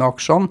underliggende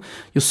aksjene,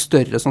 jo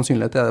større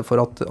sannsynlighet det for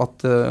at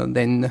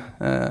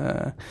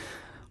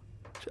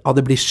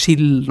det blir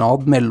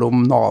skillnad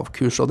mellom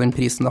NAV-kurs og den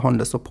prisen det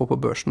handles opp på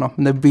børsen. Da.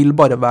 Men det vil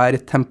bare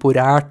være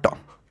temporært da.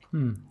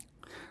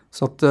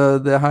 Så at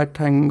det her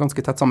henger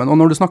ganske tett sammen. Og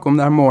når du snakker om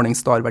det her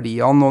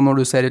Morningstar-verdiene, og når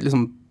du ser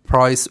liksom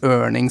price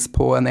earnings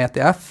på en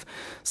ETF,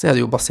 så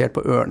det jo basert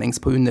på earnings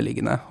på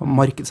underliggende, og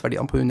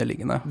markedsverdiene på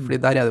underliggende. Fordi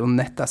der det jo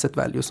net asset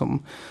value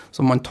som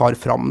man tar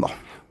fram da.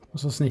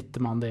 Og så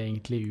snitter man det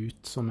egentlig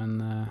ut som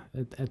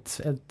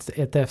et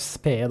ETFs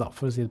PE da,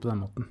 for å si det på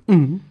den måten.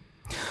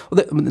 Og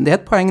det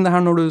et poeng det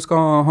her når du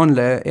skal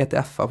handle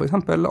ETF-er for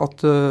eksempel,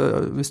 at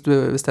hvis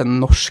det en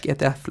norsk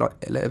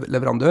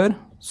ETF-leverandør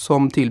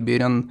som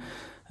tilbyr en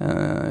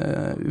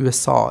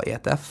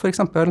USA-ETF for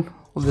eksempel,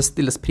 og det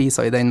stilles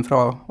priser i den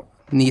fra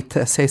 9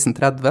 til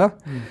 16,30,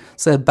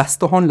 så det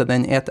best å handle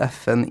den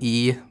ETF-en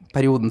i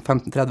perioden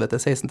 15,30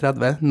 til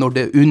 16,30 når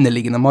det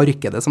underliggende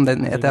markedet som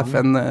den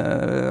ETF-en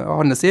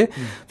handles i.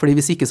 Fordi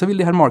hvis ikke så vil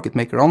de her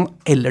marketmakerne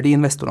eller de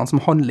investorene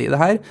som handler i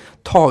det her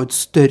ta ut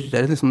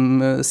større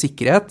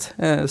sikkerhet,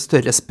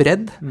 større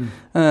spredd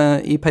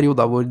i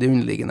perioder hvor det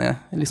underliggende,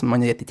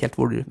 man vet ikke helt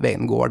hvor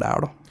veien går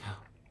der da.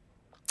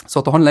 Så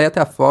at det handler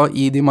ETF-er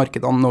i de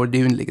markedene når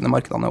de underliggende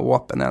markedene er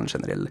åpne er en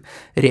generell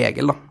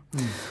regel da.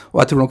 Og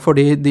jeg tror nok for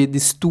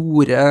de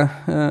store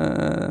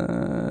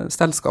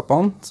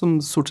selskapene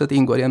som stort sett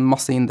inngår i en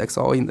masse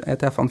indekser og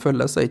ETF-ene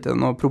følges, så er det ikke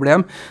noe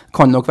problem.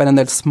 Kan nok være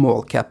en del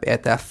small cap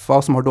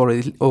ETF-er som har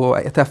dårlig, og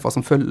ETF-er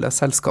som følger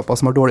selskaper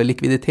som har dårlig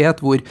likviditet,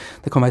 hvor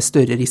det kan være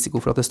større risiko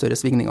for at det er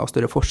større svingninger og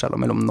større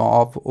forskjeller mellom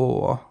NAV og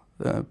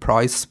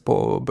price på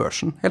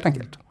børsen, helt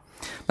enkelt.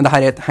 Men det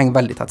her henger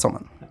veldig tett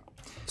sammen.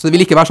 Så det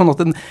vil ikke være sånn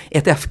at en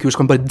ETF-kurs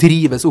kan bare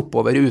drives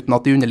oppover uten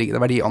at de underliggende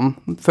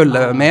verdiene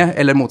følger med,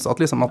 eller motsatt,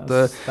 at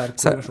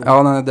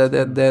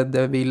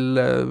det vil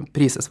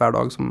prises hver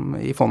dag som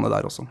i fondet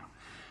der også.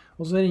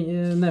 Og så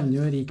nevner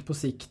jo Rik på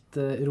sikt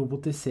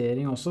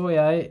robotisering også.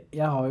 Jeg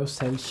har jo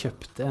selv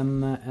kjøpt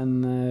en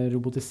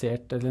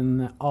robotisert, eller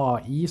en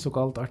AI,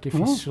 såkalt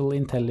Artificial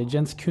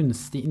Intelligence,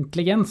 kunstig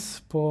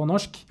intelligens på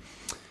norsk.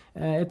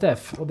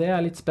 ETF, og det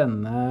er litt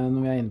spennende når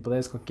vi er inne på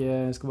det.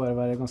 Jeg skal bare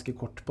være ganske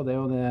kort på det,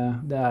 og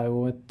det er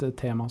jo et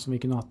tema som vi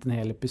kunne hatt en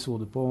hel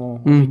episode på,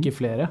 og ikke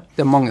flere.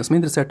 Det er mange som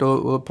er interessert i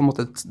å på en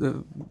måte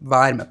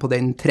være med på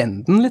den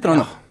trenden litt.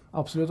 Ja,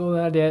 absolutt,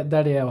 og det er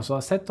det jeg også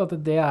har sett, at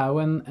det er jo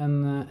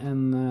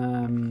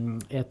en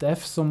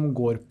ETF som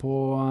går på,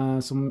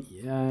 som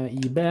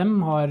IBM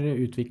har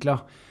utviklet,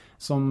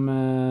 som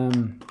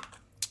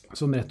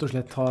rett og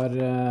slett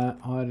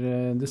har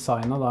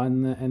designet da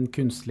en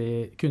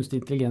kunstig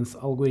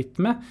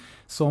intelligens-algoritme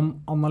som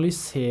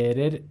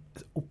analyserer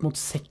opp mot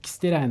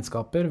 60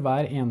 regnskaper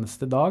hver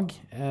eneste dag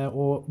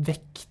og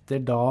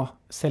vekter da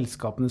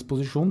selskapenes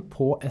posisjon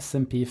på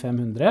S&P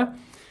 500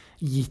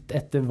 gitt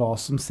etter hva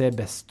som ser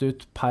best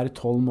ut per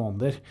 12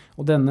 måneder.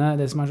 Og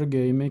det som er så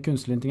gøy med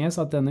kunstig intelligens,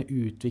 er at denne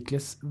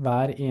utvikles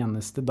hver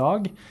eneste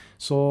dag.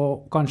 Så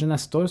kanskje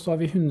neste år så har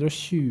vi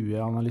 120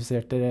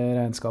 analyserte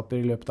regnskaper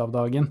i løpet av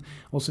dagen.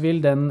 Og så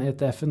vil den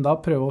ETF-en da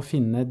prøve å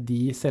finne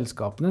de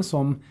selskapene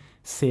som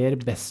ser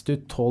best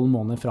ut 12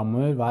 måneder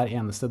fremover hver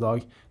eneste dag.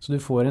 Så du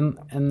får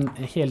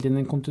hele tiden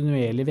en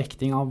kontinuerlig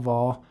vekting av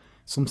hva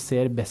som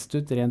ser best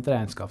ut rent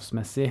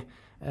regnskapsmessig.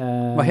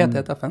 Hva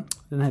heter ETF-en?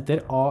 Den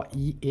heter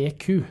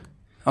AIEQ.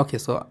 Ok,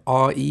 så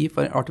AI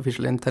for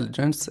Artificial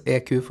Intelligence,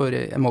 EQ for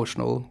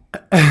Emotional.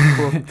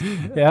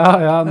 Nei,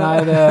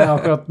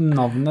 akkurat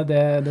navnet,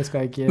 det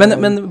skal jeg ikke...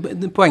 Men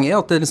poenget er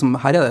at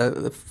her er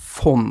det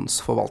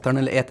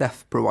fondsforvalteren eller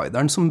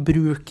ETF-provideren som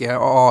bruker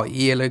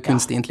AI eller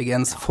kunstig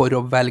intelligens for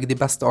å velge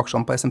de beste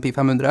aksjene på S&P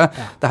 500.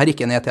 Dette er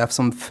ikke en ETF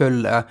som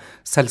følger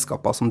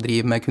selskaper som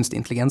driver med kunstig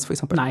intelligens, for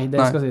eksempel. Nei,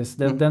 det skal sies.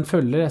 Den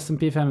følger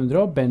S&P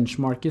 500 og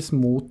benchmarkes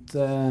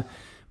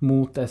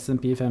mot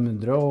S&P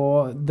 500,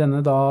 og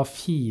denne da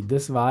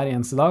feedes hver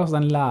eneste dag, så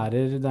den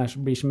lærer, det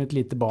blir som et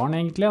lite barn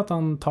egentlig, at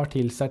han tar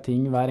til seg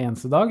ting hver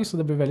eneste dag, så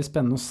det blir veldig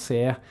spennende å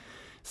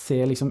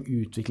se liksom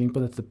utvikling på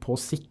dette på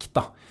sikt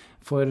da.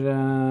 For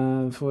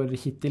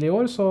hittil i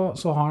år så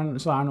er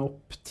den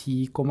opp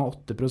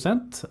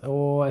 10,8%,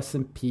 og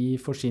S&P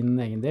for sin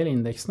egen del,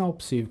 indeksen er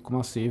opp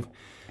 7,7%.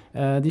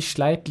 De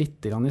sleit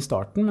litt i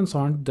starten, men så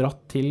har den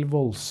dratt til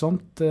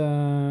voldsomt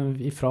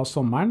fra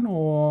sommeren,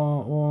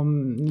 og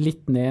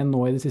litt ned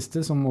nå i det siste,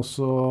 som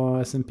også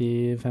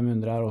S&P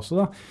 500 er også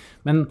da.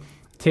 Men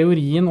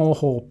teorien og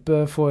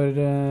håpet for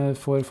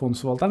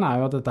fondsforvalteren er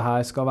jo at dette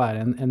her skal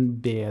være en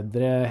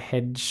bedre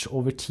hedge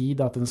over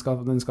tid, at den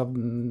skal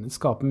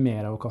skape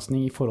mer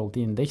avkastning i forhold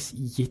til indeks,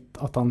 gitt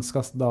at han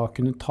skal da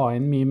kunne ta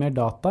inn mye mer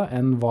data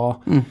enn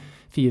hva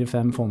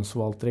 4-5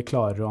 fondsforvaltere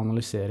klarer å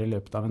analysere i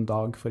løpet av en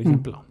dag, for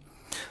eksempel da.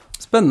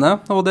 Spennende,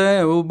 og det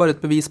er jo bare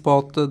et bevis på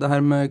at det her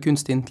med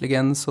kunstig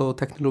intelligens og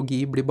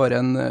teknologi blir bare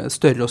en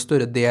større og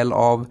større del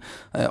av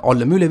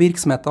alle mulige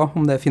virksomheter,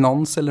 om det er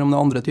finans eller om det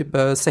er andre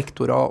typer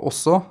sektorer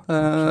også.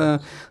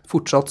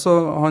 Fortsatt så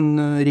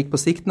Rik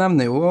på sikt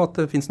nevner jo at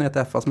det finnes noen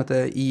ETF-er som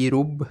heter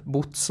IROB,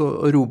 BOTS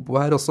og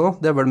Robo her også.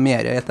 Det er vel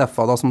mer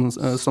ETF-er da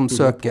som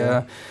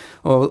søker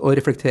og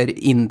reflekterer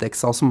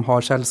indekser som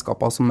har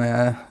selskaper som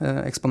er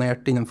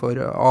eksponert innenfor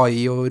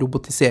AI og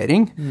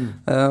robotisering.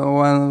 Og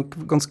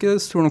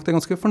jeg tror nok det er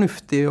ganske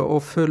fornuftig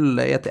å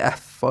følge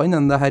ETF-er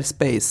innen det her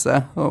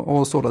spacet,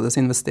 og således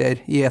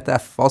investere i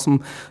ETF-er som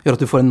gjør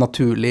at du får en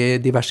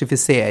naturlig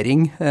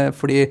diversifisering,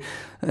 fordi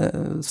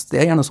det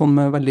er gjerne sånn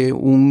med veldig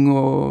ung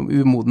og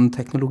umoden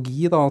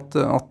teknologi da,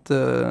 at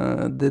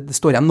det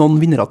står igjen noen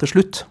vinnere til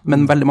slutt,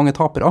 men veldig mange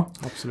tapere.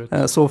 Absolutt.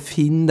 Så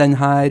finn den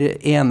her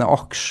ene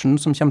aksjen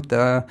som kommer til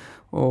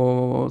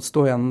å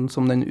stå igjen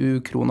som den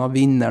ukrona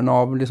vinneren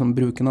av liksom,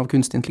 bruken av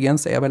kunstig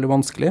intelligens er veldig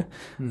vanskelig.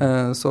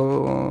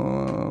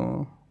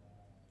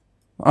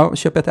 Ja,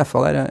 kjøp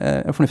ETF-er der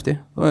er fornuftig,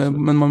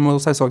 men man må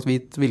selvsagt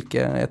vite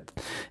hvilke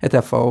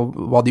ETF-er og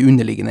hva de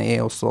underliggende er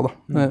også da.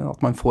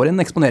 At man får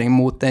en eksponering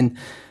mot den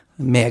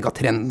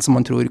megatrenden som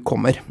man tror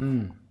kommer.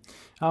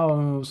 Ja,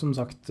 og som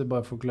sagt, bare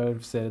for å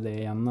klarifisere det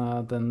igjen,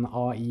 den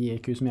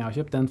AI-EQ som jeg har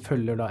kjøpt, den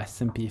følger da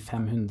S&P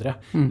 500,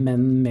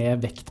 men med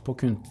vekt på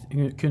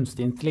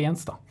kunstig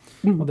intelligens da.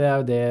 Og det er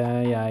jo det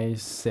jeg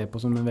ser på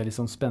som en veldig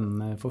sånn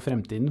spennende for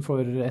fremtiden,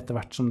 for etter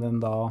hvert som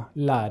den da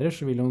lærer,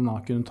 så vil den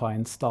da kunne ta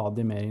inn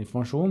stadig mer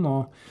informasjon,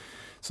 og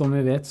som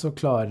vi vet så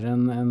klarer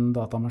en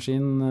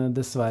datamaskin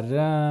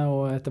dessverre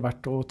og etter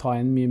hvert å ta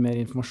inn mye mer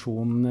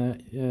informasjon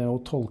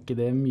og tolke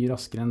det mye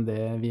raskere enn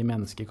det vi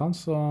mennesker kan.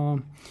 Så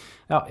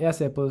ja, jeg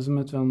ser på det som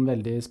et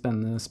veldig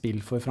spennende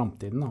spill for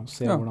fremtiden, og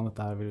se hvordan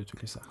dette her vil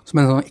utvikle seg. Som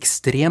en sånn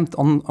ekstremt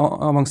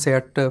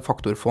avansert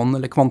faktorfond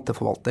eller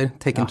kvanteforvalter,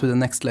 taken to the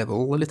next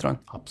level litt.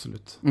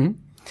 Absolutt.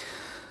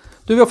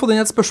 Du, vi har fått inn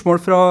et spørsmål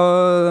fra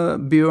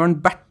Bjørn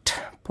Bert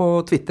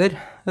på Twitter.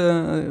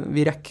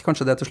 Vi rekker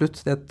kanskje det til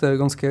slutt. Det er et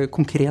ganske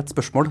konkret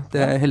spørsmål.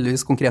 Det er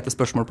heldigvis konkrete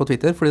spørsmål på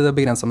Twitter, fordi det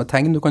er begrenset med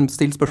tegn. Du kan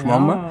stille spørsmål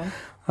om det.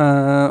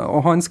 Og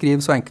han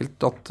skriver så enkelt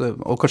at,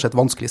 og kanskje et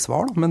vanskelig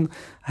svar da, men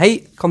hei,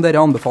 kan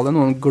dere anbefale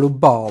noen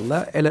globale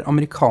eller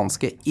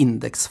amerikanske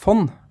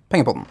indeksfond?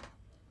 Pengepodden.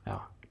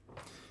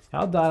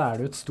 Ja, der er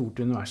det jo et stort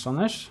univers,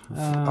 Anders.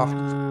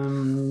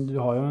 Du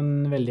har jo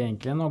en veldig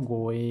enkel en å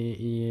gå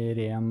i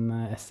ren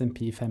S&P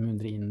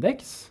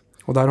 500-indeks.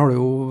 Og der har du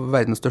jo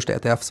verdens største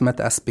ETF som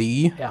heter SPY,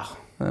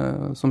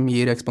 som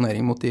gir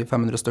eksponering mot de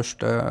 500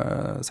 største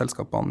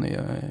selskapene i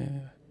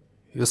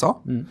USA.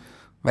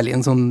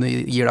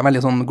 Gir deg veldig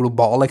sånn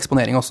global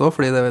eksponering også,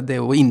 fordi det er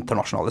jo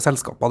internasjonale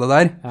selskaper det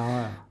der.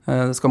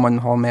 Skal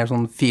man ha mer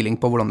sånn feeling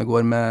på hvordan det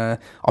går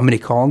med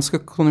amerikansk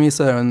økonomi,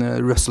 så er det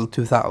en Russell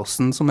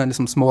 2000 som er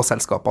liksom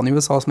småselskapene i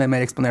USA som er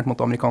mer eksponert mot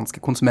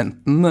amerikanske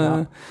konsumenten.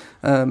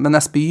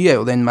 Men SPY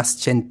er jo den mest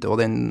kjente og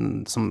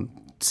den som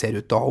ser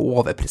ut til å ha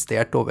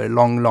overprestert over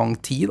lang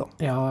tid da.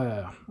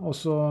 Ja. Og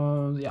så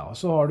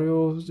har du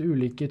jo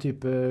ulike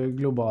typer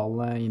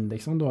globale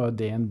indekser. Du har jo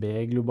DNB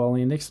globale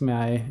indeks, som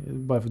jeg,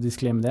 bare for å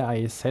disklemme det,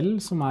 eier selv,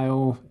 som er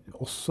jo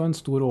også en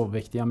stor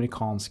overvekt i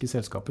amerikanske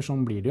selskaper,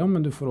 sånn blir det jo,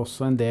 men du får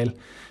også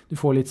du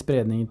får litt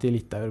spredning til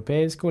litt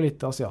europeiske og litt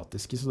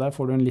asiatiske, så der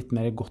får du en litt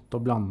mer godt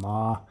og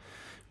blandet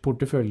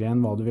portefølje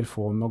enn hva du vil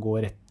få med å gå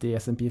rett i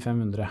S&P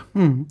 500.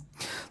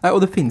 Nei, og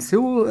det finnes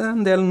jo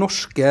en del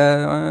norske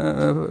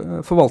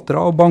forvaltere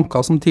og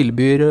banker som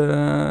tilbyr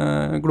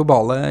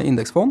globale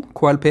indeksfond.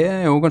 KLP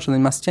er jo kanskje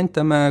den mest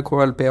kjente med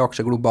KLP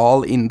Aksje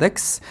Global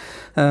Indeks,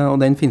 og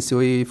den finnes jo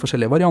i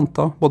forskjellige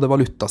varianter, både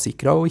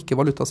valutasikra og ikke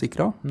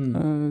valutasikra.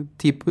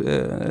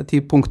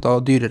 10 punkter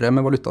dyrere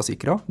med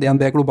valutasikra.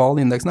 DNB Global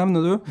Indeks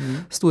nevner du.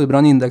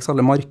 Storebrand Indeks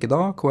alle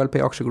markeder. KLP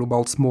Aksje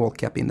Global Small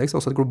Cap Indeks,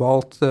 også et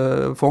globalt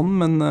fond,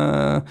 men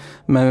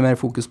med mer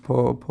fokus på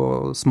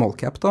small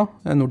cap da.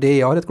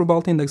 Nordea har et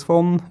globalt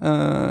indeksfond,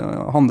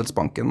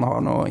 Handelsbanken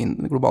har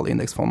noen globale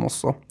indeksfond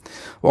også.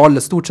 Og alle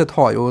stort sett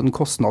har jo en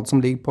kostnad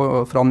som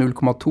ligger fra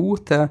 0,2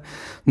 til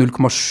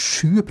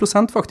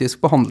 0,7%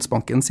 faktisk på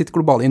Handelsbanken sitt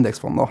globale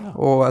indeksfond da.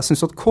 Og jeg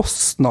synes at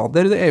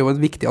kostnader er jo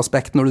et viktig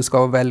aspekt når du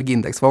skal velge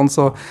indeksfond,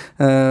 så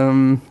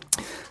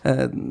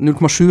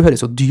 0,7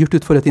 høres jo dyrt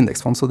ut for et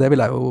indeksfond, så det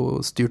vil jeg jo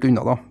styrt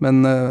unna da. Men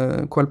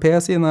KLP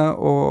sine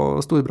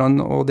og Storebrand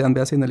og DNB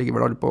sine ligger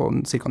vel alle på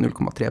ca.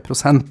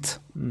 0,3%.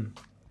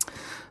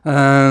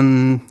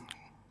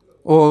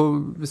 Og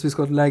hvis vi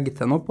skal legge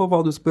til noe på hva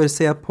du bør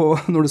se på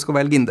når du skal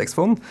velge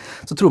indeksfond,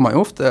 så tror man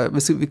jo ofte,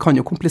 vi kan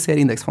jo komplisere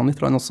indeksfond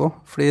litt også,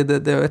 fordi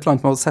det er jo et eller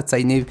annet med å sette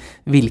seg inn i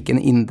hvilken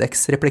indeks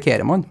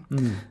replikerer man.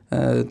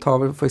 Ta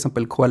for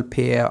eksempel KLP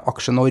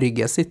Aksje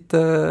Norge sitt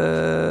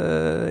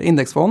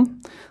indeksfond.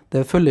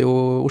 Det følger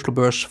jo Oslo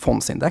Børs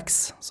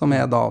fondsindeks, som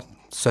er da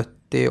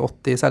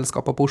 70-80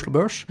 selskaper på Oslo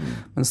Børs,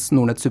 mens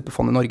Nordnet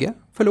Superfond i Norge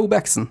følger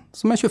OBX-en,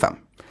 som er 25.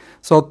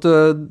 Så at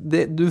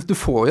du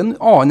får jo en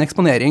annen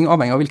eksponering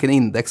avhengig av hvilken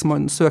indeks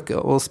man søker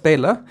å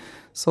speile.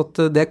 Så at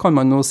det kan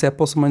man jo se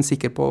på så man er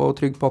sikker på og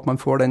trygg på at man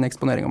får den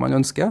eksponeringen man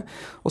ønsker.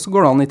 Og så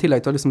går det an i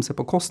tillegg til å liksom se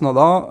på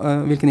kostnader,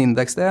 hvilken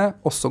indeks det er,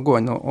 også gå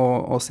inn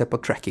og se på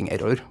tracking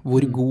error.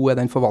 Hvor god er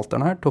den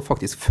forvalteren her til å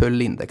faktisk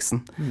følge indeksen?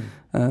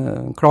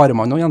 Klarer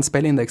man å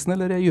gjenspeile indeksen,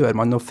 eller gjør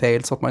man noe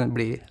feil så at man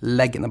blir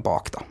leggende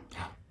bak da?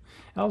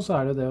 Ja, og så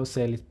er det å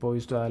se litt på,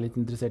 hvis du er litt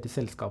interessert i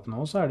selskapene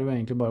også, så er det jo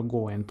egentlig bare å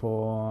gå inn på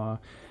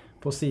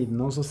siden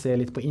og så se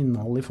litt på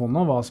innhold i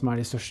fondet, og hva som er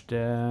de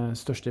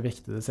største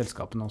vektede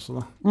selskapene også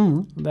da.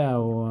 Det er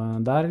jo,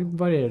 der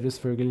varierer det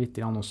selvfølgelig litt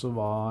grann også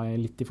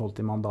litt i forhold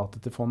til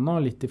mandatet til fondet,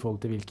 og litt i forhold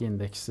til hvilke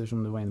indekser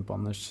som du var inne på,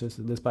 Anders,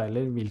 det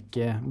speiler,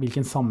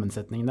 hvilken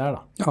sammensetning det er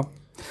da. Ja.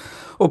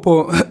 Og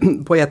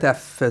på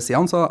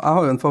ETF-siden, så jeg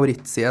har jo en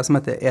favorittside som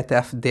heter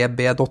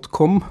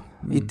etfdb.com,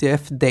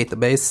 ETF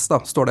Database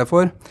da, står det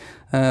for,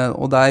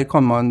 og der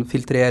kan man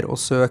filtrere og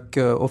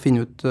søke og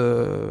finne ut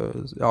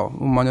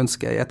om man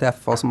ønsker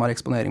ETF-er som har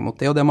eksponering mot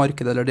det og det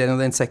markedet eller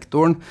den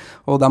sektoren,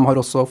 og de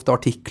har også ofte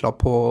artikler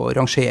på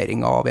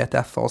rangering av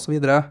ETF-er og så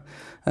videre.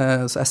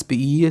 Så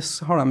SPY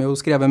har de jo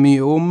skrevet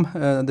mye om.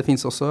 Det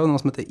finnes også noe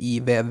som heter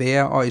IVV,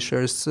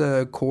 iShares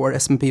Core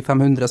S&P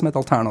 500, som er et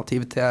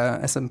alternativ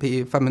til S&P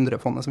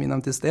 500-fondet som vi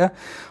nevnte i sted.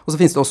 Og så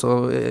finnes det også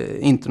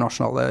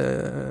internasjonale,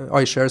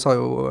 iShares har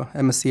jo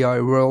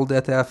MSCI World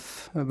ETF,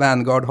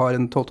 Vanguard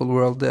har en Total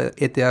World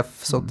ETF,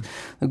 så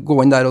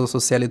gå inn der og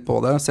se litt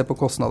på det, se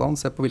på kostnadene,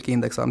 se på hvilke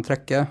indekser de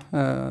trekker,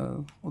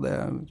 og det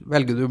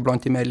velger du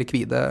blant de mer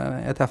likvide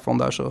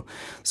ETF-ene der, så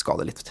skal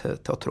det litt til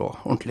å trå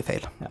ordentlig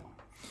feil. Ja.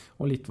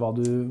 Og litt hva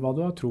du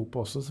har tro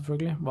på også,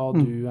 selvfølgelig. Hva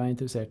du er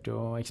interessert i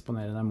å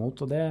eksponere deg mot.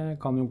 Og det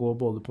kan jo gå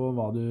både på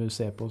hva du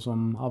ser på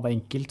som av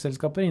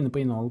enkeltselskaper inne på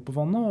innholdet på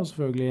fondet, og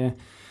selvfølgelig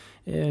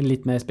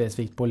litt mer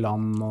spesifikt på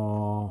land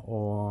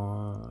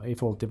og i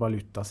forhold til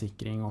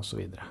valutasikring og så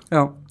videre.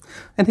 Ja.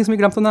 En ting som vi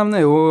glemte å nevne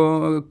er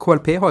jo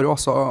KLP har jo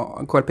også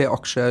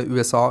KLP-aksje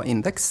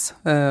USA-indeks,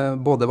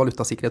 både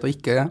valutasikkerhet og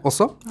ikke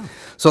også. Ja.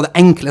 Så det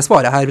enkle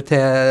svaret her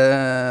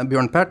til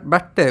Bjørn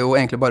Bert er jo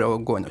egentlig bare å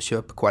gå inn og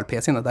kjøpe KLP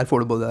sine. Der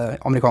får du både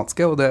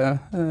amerikanske og det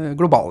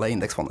globale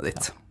indeksfondet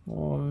ditt. Ja.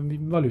 Og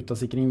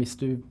valutasikring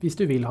hvis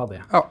du vil ha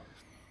det. Ja.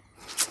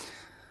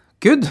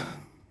 Good.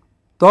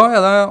 Da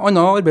er det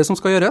annet arbeid som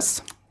skal gjøres.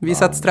 Vi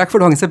setter strek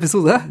for dagens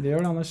episode. Det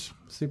gjør det, Anders.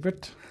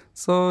 Supert.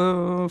 Så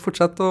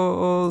fortsett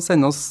å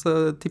sende oss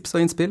tips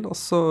og innspill, og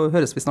så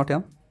høres vi snart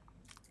igjen.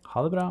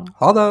 Ha det bra.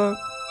 Ha det.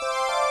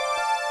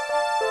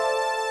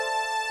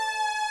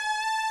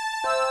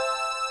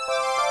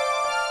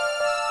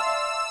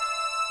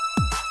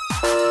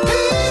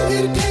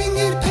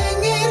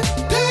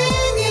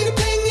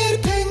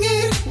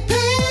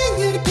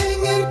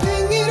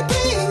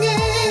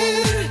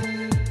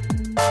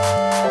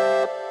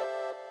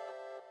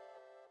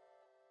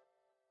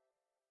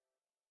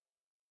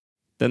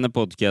 Denne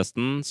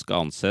podcasten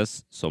skal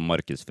anses som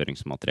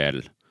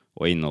markedsføringsmateriell,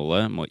 og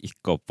innholdet må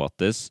ikke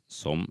oppfattes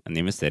som en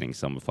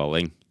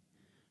investeringsanbefaling.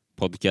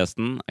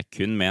 Podcasten er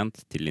kun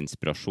ment til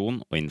inspirasjon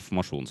og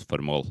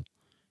informasjonsformål.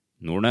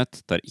 Nordnet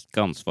tar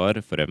ikke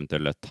ansvar for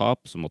eventuelle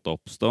tap som måtte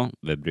oppstå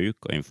ved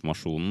bruk av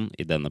informasjonen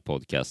i denne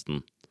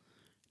podcasten.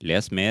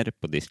 Les mer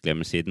på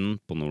disclaimer-siden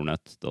på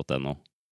nordnet.no.